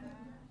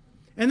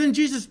 And then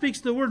Jesus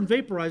speaks the word and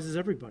vaporizes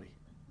everybody.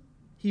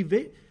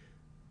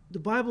 The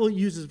Bible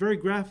uses very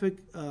graphic,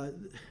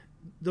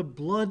 the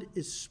blood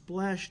is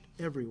splashed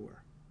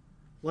everywhere.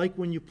 Like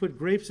when you put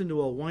grapes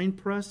into a wine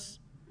press,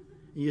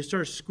 and you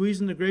start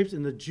squeezing the grapes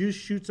and the juice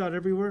shoots out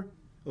everywhere.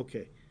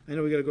 Okay, I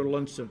know we got to go to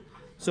lunch soon.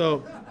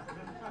 So,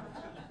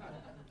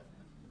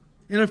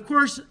 and of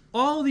course,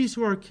 all these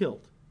who are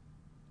killed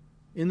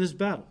in this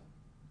battle,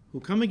 who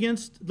come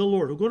against the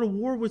Lord, who go to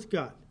war with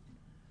God,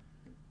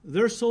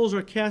 their souls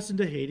are cast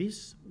into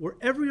Hades, where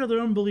every other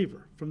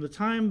unbeliever, from the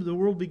time the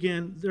world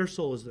began, their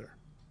soul is there.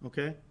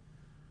 Okay?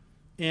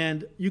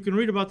 And you can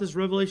read about this,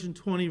 Revelation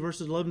 20,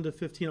 verses 11 to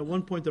 15. At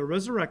one point, they're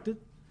resurrected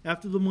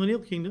after the millennial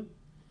kingdom,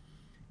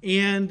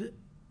 and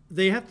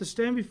they have to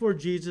stand before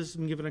Jesus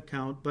and give an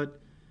account,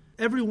 but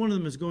every one of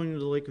them is going into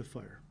the lake of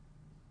fire.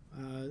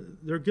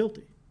 They're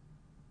guilty.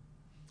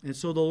 And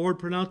so the Lord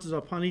pronounces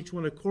upon each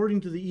one,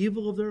 according to the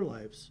evil of their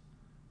lives,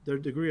 their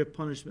degree of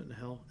punishment in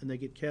hell, and they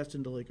get cast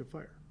into the lake of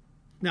fire.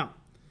 Now,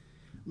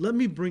 let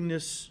me bring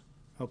this,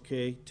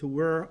 okay, to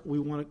where we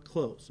want to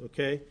close,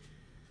 okay?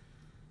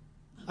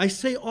 I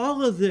say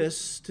all of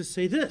this to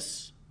say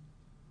this.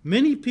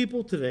 Many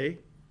people today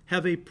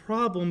have a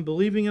problem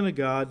believing in a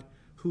God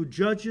who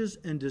judges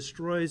and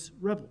destroys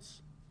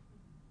rebels.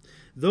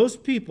 Those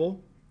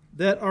people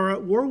that are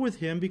at war with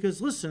him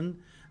because,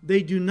 listen,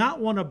 they do not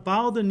want to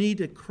bow the knee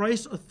to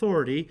Christ's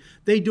authority.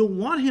 They don't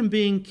want him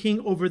being king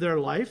over their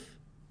life.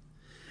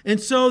 And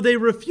so they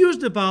refuse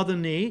to bow the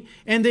knee,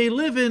 and they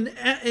live in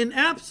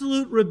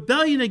absolute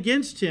rebellion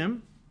against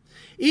him,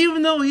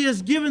 even though he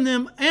has given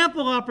them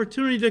ample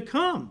opportunity to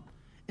come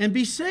and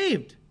be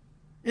saved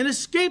and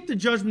escape the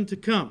judgment to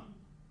come.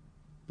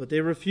 But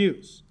they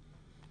refuse.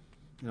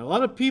 And a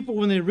lot of people,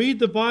 when they read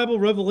the Bible,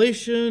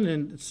 Revelation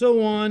and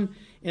so on,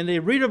 and they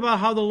read about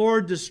how the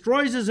Lord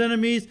destroys his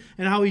enemies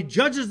and how he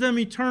judges them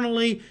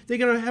eternally, they're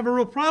going to have a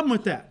real problem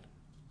with that.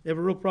 They have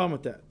a real problem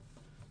with that.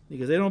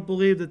 because they don't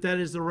believe that that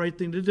is the right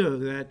thing to do,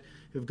 that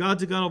if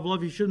God's a God of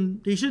love, he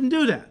shouldn't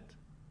do that.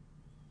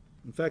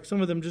 In fact, some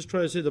of them just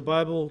try to say the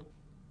Bible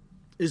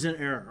is an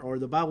error, or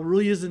the Bible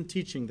really isn't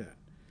teaching that.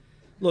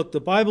 Look, the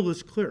Bible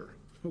is clear,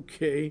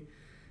 okay,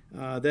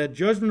 that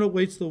judgment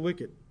awaits the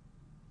wicked,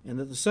 and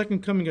that the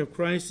second coming of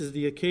Christ is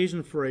the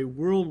occasion for a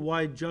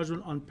worldwide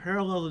judgment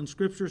unparalleled in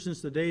Scripture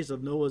since the days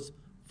of Noah's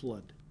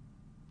flood.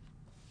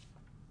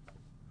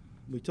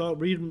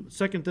 Read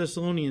 2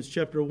 Thessalonians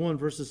chapter 1,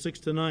 verses 6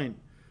 to 9.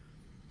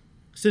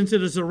 Since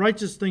it is a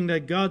righteous thing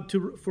that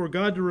for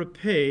God to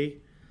repay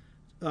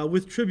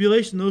with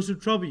tribulation those who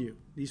trouble you.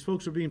 These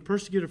folks are being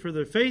persecuted for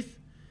their faith,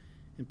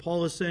 and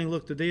Paul is saying,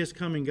 look, the day is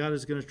coming, God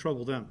is going to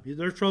trouble them.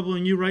 They're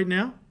troubling you right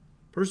now,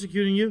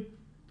 persecuting you.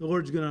 The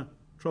Lord's going to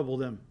trouble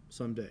them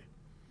someday.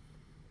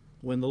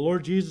 When the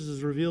Lord Jesus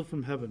is revealed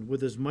from heaven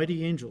with his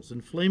mighty angels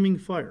in flaming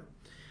fire,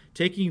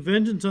 taking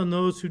vengeance on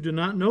those who do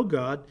not know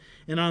God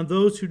and on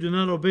those who do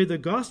not obey the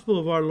gospel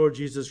of our Lord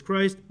Jesus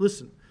Christ,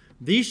 listen,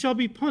 these shall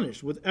be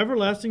punished with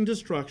everlasting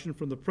destruction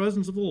from the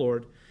presence of the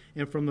Lord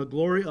and from the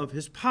glory of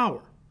his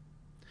power.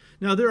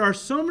 Now, there are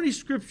so many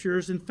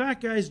scriptures. In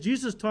fact, guys,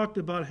 Jesus talked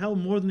about hell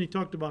more than he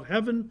talked about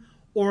heaven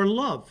or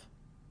love,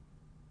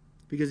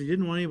 because he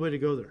didn't want anybody to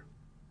go there.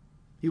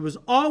 He was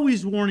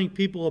always warning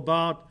people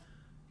about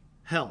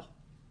hell.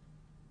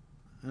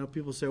 I know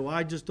people say, well,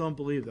 I just don't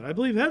believe that. I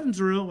believe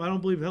heaven's real. I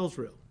don't believe hell's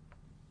real.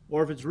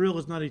 Or if it's real,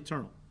 it's not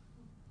eternal.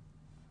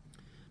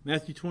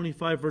 Matthew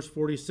 25, verse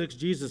 46,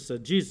 Jesus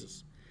said,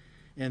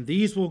 and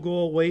these will go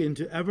away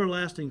into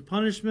everlasting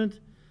punishment,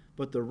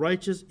 but the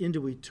righteous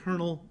into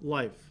eternal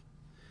life.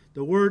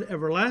 The word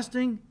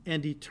everlasting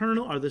and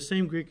eternal are the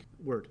same Greek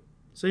word.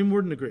 Same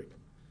word in the Greek.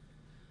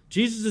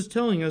 Jesus is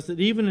telling us that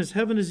even as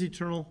heaven is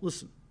eternal,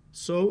 listen,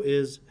 so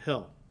is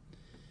hell.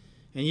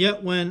 And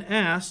yet when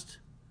asked,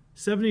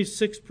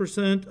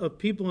 76% of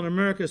people in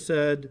America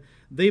said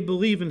they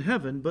believe in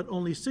heaven, but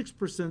only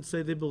 6%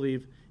 say they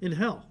believe in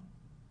hell.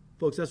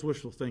 Folks, that's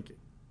wishful thinking.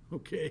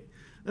 Okay?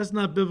 That's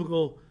not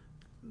biblical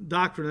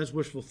doctrine, that's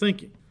wishful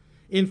thinking.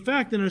 In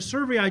fact, in a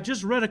survey I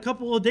just read a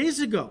couple of days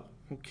ago,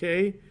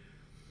 okay,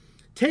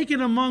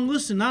 taken among,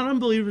 listen, not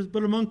unbelievers,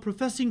 but among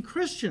professing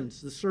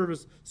Christians, the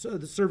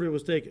survey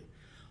was taken.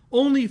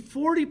 Only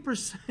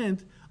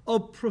 40%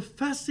 of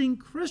professing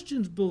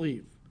Christians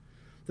believe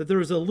that there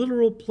is a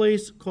literal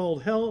place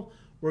called hell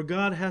where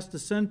God has to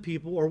send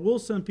people, or will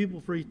send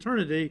people for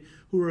eternity,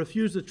 who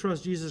refuse to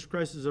trust Jesus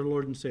Christ as their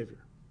Lord and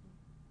Savior.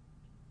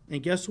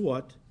 And guess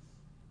what?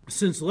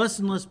 Since less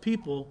and less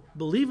people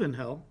believe in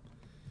hell,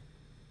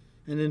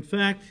 and in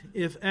fact,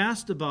 if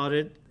asked about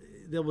it,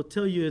 they will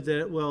tell you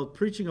that, well,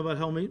 preaching about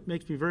hell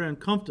makes me very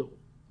uncomfortable.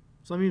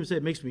 Some even say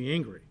it makes me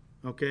angry,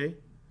 okay?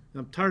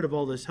 I'm tired of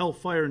all this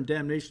hellfire and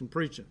damnation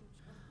preaching.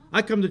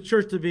 I come to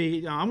church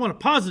to I want a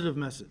positive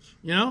message,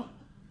 you know?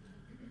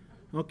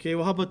 Okay,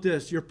 well, how about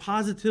this? You're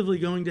positively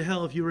going to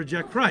hell if you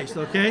reject Christ,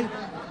 okay?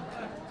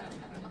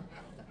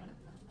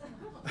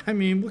 I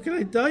mean, what can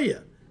I tell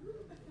you?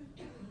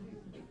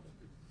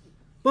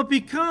 But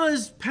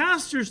because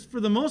pastors, for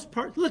the most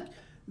part, look,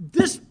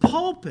 this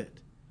pulpit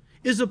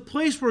is a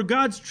place where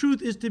God's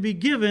truth is to be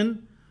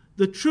given,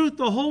 the truth,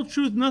 the whole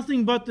truth,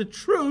 nothing but the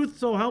truth,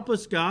 so help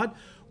us God.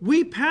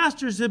 We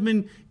pastors have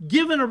been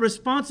given a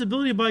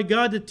responsibility by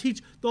God to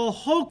teach the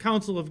whole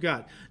counsel of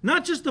God,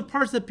 not just the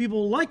parts that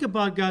people like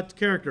about God's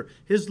character,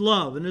 his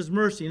love and his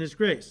mercy and his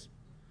grace.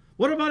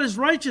 What about his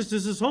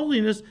righteousness, his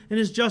holiness, and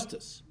his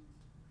justice?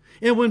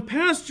 And when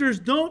pastors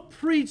don't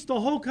preach the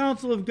whole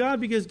counsel of God,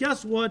 because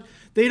guess what?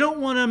 They don't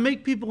want to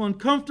make people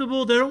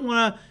uncomfortable. They don't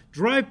want to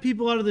drive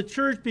people out of the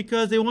church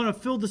because they want to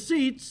fill the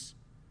seats.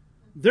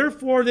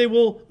 Therefore, they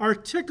are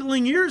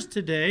tickling ears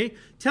today,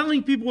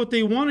 telling people what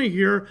they want to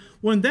hear.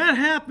 When that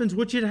happens,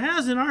 which it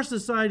has in our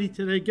society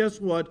today, guess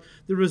what?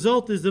 The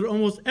result is that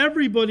almost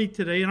everybody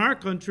today in our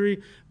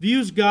country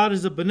views God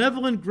as a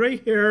benevolent,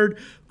 gray-haired,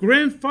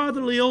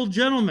 grandfatherly old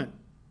gentleman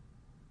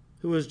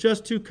who is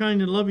just too kind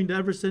and loving to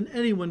ever send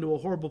anyone to a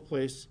horrible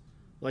place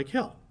like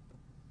hell.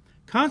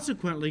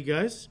 Consequently,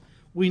 guys,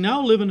 we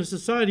now live in a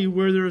society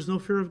where there is no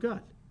fear of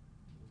God.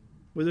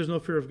 Where there's no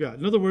fear of God.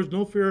 In other words,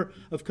 no fear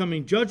of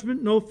coming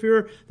judgment, no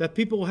fear that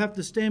people will have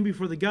to stand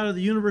before the God of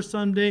the universe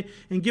someday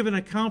and give an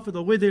account for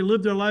the way they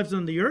live their lives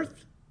on the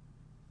earth.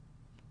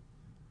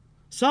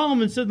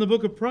 Solomon said in the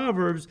book of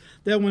Proverbs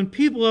that when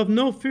people have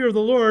no fear of the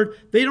Lord,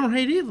 they don't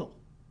hate evil.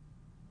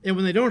 And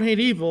when they don't hate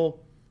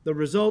evil, the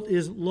result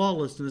is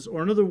lawlessness,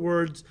 or in other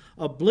words,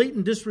 a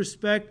blatant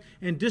disrespect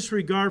and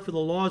disregard for the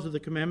laws of the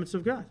commandments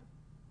of God.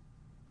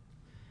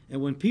 And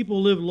when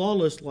people live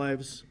lawless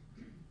lives,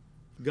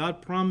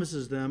 God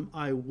promises them,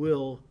 I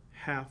will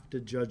have to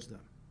judge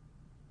them.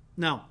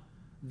 Now,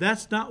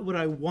 that's not what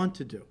I want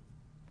to do.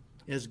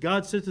 As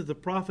God said to the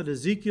prophet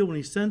Ezekiel when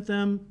he sent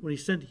him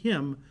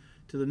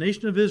to the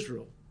nation of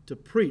Israel to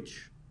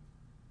preach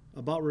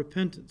about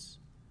repentance,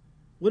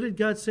 what did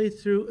God say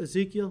through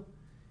Ezekiel?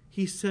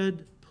 He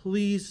said,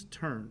 please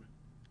turn.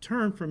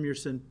 Turn from your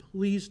sin.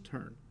 Please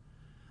turn.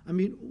 I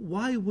mean,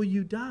 why will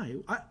you die?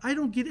 I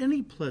don't get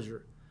any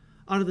pleasure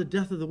out of the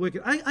death of the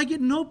wicked. I get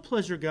no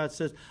pleasure, God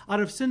says, out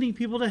of sending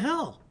people to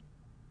hell.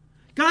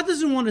 God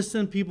doesn't want to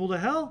send people to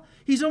hell.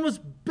 He's almost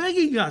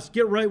begging us,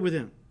 get right with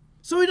him,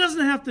 so he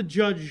doesn't have to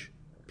judge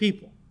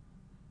people.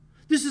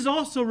 This is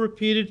also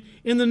repeated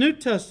in the New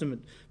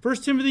Testament. 1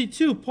 Timothy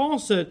 2, Paul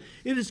said,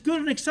 "It is good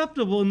and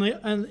acceptable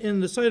in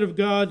the sight of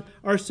God,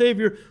 our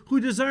Savior, who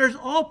desires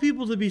all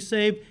people to be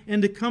saved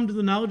and to come to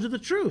the knowledge of the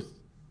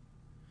truth."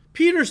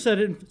 Peter said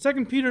it in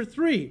 2 Peter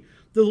 3,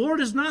 "The Lord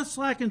is not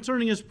slack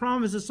concerning his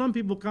promise, as some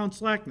people count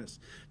slackness."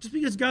 Just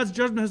because God's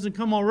judgment hasn't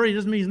come already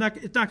doesn't mean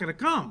it's not going to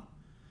come.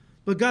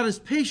 But God is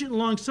patient and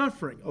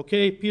long-suffering,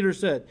 okay? Peter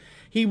said.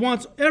 He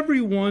wants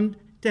everyone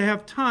to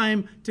have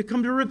time to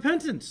come to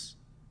repentance.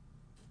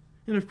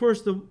 And of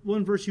course, the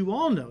one verse you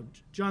all know,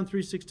 John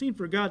 3:16,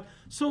 "For God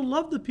so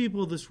loved the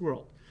people of this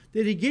world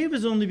that he gave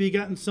his only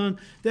begotten Son,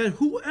 that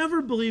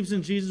whoever believes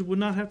in Jesus would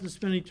not have to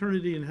spend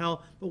eternity in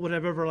hell, but would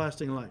have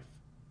everlasting life."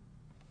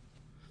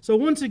 So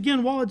once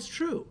again, while it's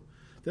true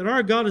that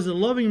our God is a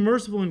loving,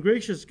 merciful, and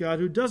gracious God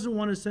who doesn't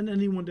want to send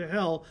anyone to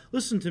hell,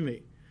 listen to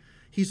me.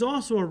 He's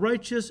also a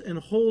righteous and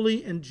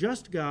holy and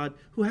just God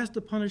who has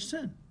to punish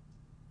sin.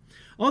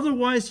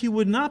 Otherwise, he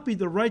would not be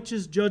the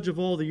righteous judge of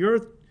all the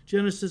earth.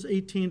 Genesis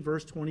 18,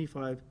 verse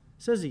 25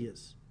 says he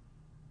is.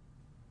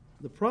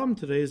 The problem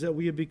today is that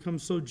we have become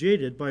so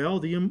jaded by all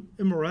the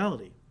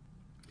immorality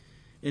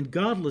and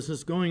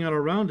godlessness going on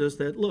around us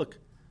that, look,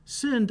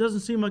 sin doesn't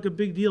seem like a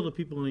big deal to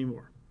people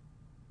anymore.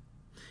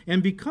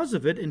 And because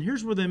of it, and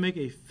here's where they make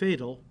a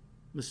fatal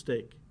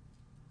mistake.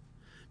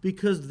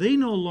 Because they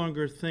no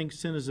longer think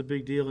sin is a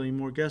big deal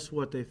anymore, guess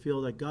what? They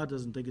feel that God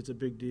doesn't think it's a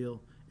big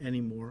deal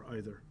anymore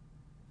either.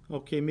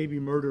 Okay, maybe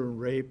murder and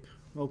rape,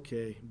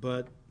 okay,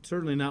 but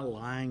certainly not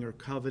lying or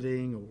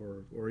coveting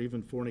or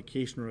even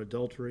fornication or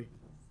adultery.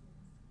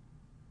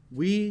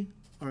 We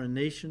are a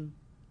nation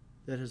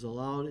that has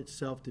allowed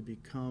itself to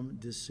become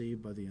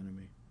deceived by the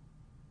enemy.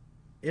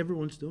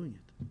 Everyone's doing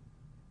it.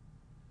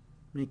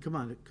 I mean, come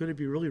on, could it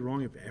be really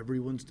wrong if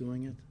everyone's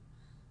doing it?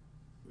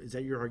 Is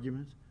that your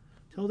argument?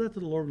 Tell that to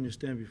the Lord when you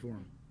stand before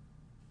him.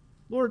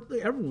 Lord,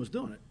 everyone's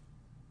doing it.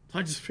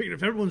 I just figured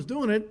if everyone's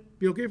doing it, it'd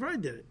be okay if I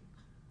did it.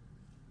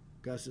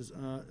 God says,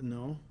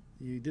 no,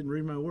 you didn't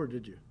read my word,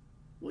 did you?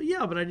 Well,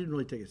 yeah, but I didn't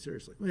really take it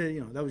seriously. Well,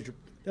 that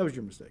was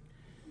your mistake.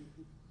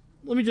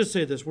 Let me just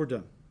say this, we're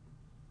done.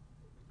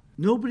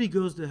 Nobody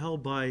goes to hell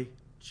by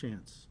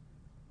chance.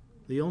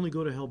 They only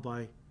go to hell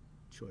by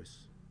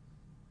choice.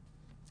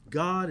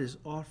 God is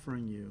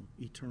offering you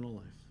eternal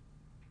life.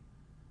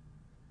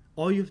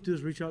 All you have to do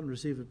is reach out and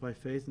receive it by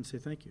faith and say,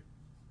 thank you.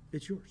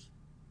 It's yours.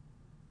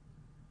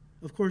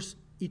 Of course,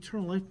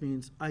 eternal life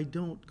means I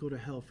don't go to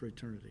hell for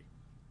eternity.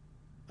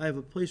 I have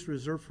a place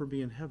reserved for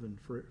me in heaven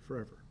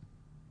forever.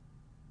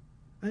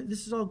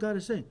 This is all God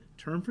is saying.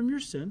 Turn from your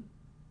sin,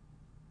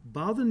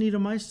 bow the knee to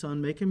my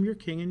Son, make him your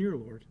King and your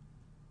Lord,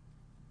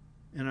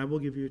 and I will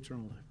give you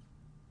eternal life.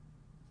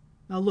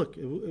 Now look,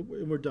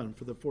 we're done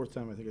for the fourth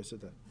time. I think I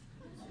said that.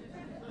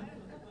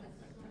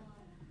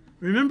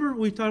 Remember,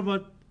 we talked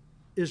about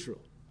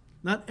Israel.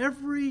 Not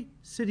every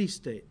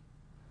city-state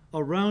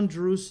around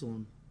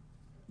Jerusalem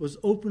was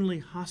openly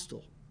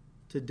hostile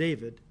to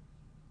David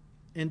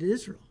and to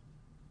Israel.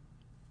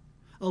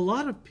 A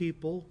lot of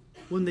people,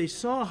 when they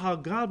saw how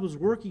God was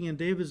working in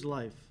David's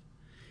life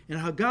and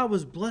how God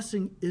was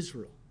blessing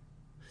Israel,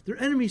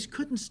 their enemies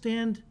couldn't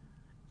stand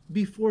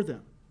before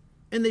them.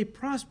 And they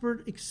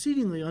prospered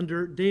exceedingly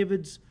under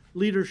David's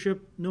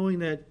leadership, knowing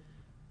that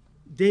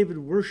David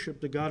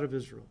worshiped the God of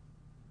Israel.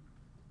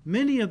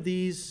 Many of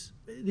these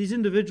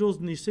individuals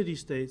in these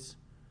city-states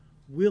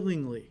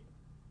willingly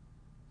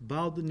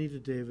bowed the knee to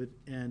David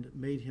and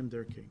made him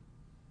their king.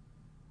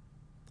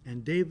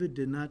 And David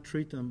did not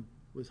treat them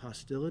with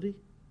hostility.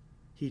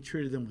 He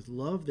treated them with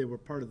love. They were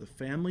part of the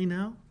family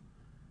now.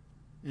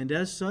 And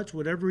as such,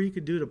 whatever he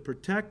could do to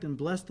protect and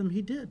bless them,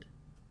 he did.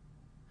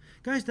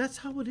 Guys, that's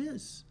how it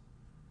is.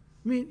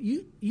 I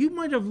mean, you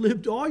might have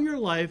lived all your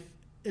life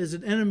as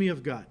an enemy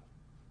of God.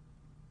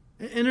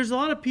 And there's a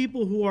lot of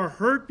people who are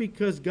hurt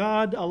because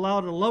God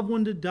allowed a loved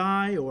one to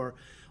die, or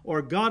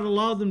God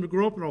allowed them to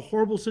grow up in a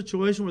horrible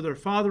situation where their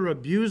father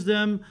abused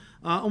them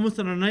almost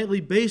on a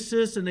nightly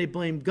basis, and they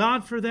blame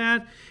God for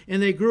that.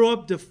 And they grew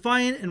up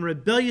defiant and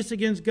rebellious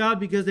against God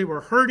because they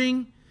were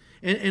hurting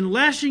and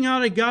lashing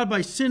out at God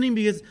by sinning,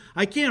 because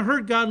I can't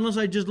hurt God unless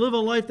I just live a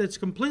life that's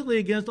completely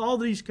against all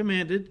that he's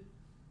commanded.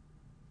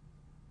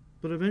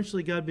 But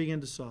eventually God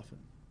began to soften.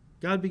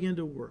 God began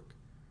to work.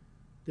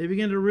 They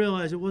began to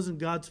realize it wasn't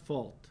God's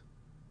fault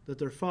that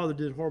their father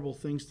did horrible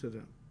things to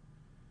them.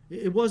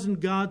 It wasn't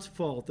God's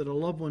fault that a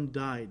loved one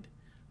died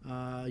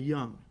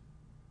young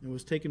and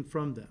was taken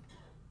from them.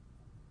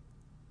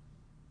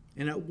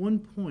 And at one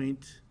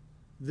point,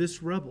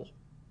 this rebel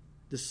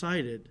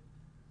decided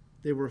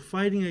they were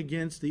fighting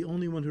against the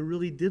only one who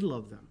really did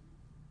love them.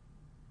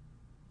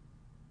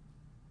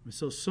 And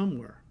so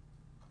somewhere,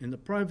 in the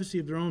privacy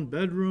of their own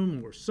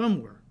bedroom or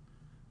somewhere,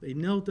 they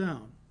knelt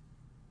down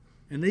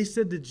and they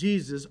said to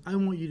Jesus, I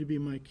want you to be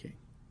my king.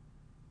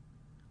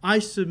 I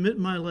submit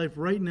my life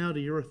right now to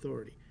your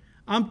authority.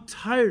 I'm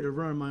tired of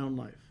running my own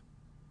life.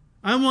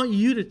 I want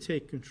you to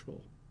take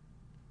control.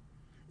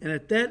 And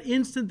at that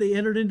instant, they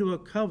entered into a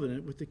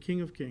covenant with the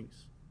King of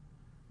Kings.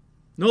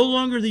 No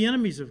longer the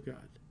enemies of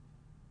God.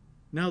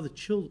 Now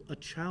a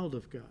child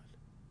of God.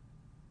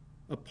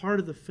 A part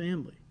of the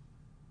family.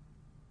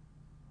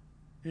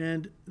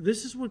 And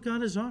this is what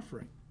God is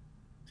offering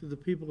to the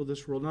people of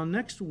this world. Now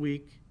next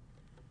week,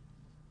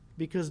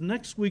 because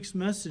next week's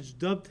message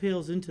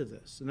dovetails into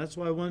this, and that's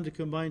why I wanted to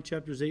combine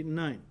chapters 8 and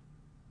 9.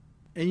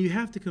 And you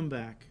have to come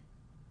back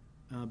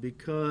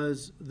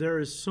because there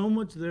is so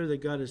much there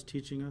that God is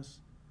teaching us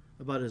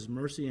about his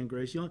mercy and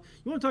grace. You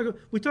want to talk?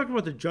 We talked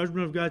about the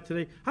judgment of God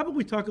today. How about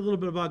we talk a little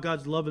bit about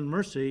God's love and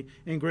mercy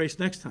and grace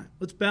next time?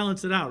 Let's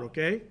balance it out,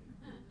 okay?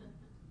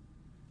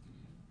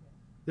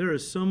 There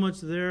is so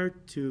much there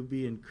to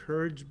be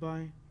encouraged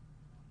by.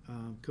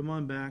 Come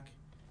on back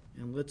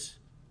and let's,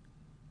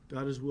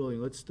 God is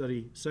willing, let's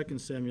study 2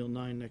 Samuel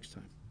 9 next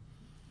time.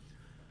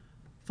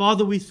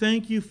 Father, we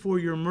thank you for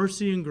your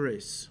mercy and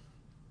grace.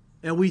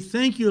 And we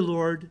thank you,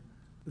 Lord,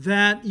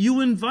 that you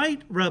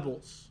invite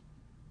rebels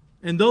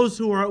and those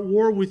who are at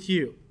war with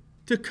you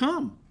to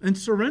come and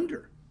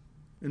surrender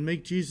and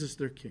make Jesus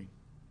their king.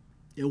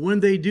 And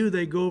when they do,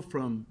 they go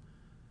from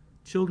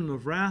children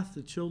of wrath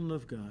to children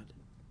of God.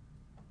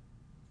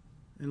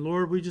 And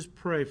Lord, we just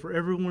pray for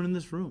everyone in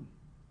this room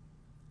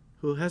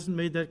who hasn't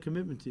made that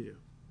commitment to you,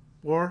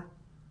 or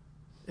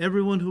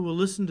everyone who will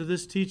listen to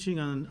this teaching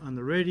on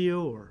the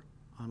radio or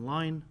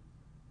online,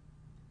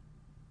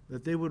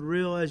 that they would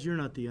realize you're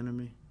not the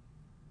enemy.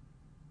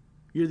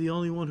 You're the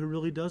only one who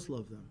really does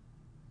love them.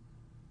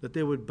 That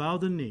they would bow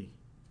the knee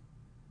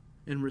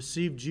and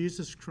receive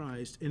Jesus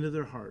Christ into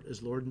their heart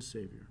as Lord and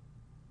Savior.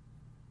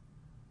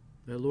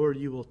 That, Lord,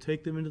 you will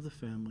take them into the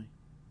family.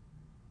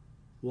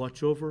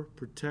 Watch over,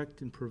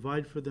 protect, and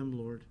provide for them,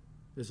 Lord,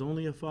 as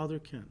only a father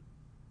can.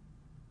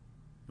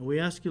 And we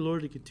ask you,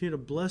 Lord, to continue to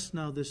bless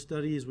now this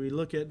study as we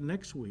look at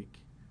next week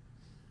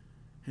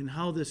and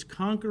how this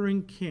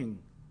conquering king,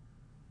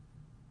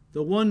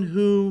 the one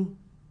who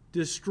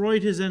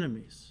destroyed his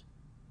enemies,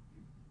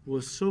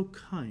 was so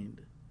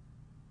kind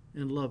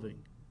and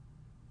loving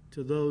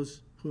to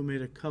those who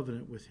made a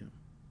covenant with him.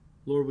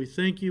 Lord, we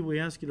thank you. We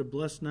ask you to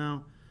bless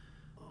now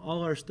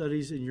all our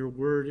studies in your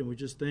word, and we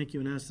just thank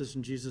you and ask this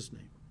in Jesus'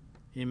 name.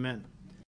 Amen.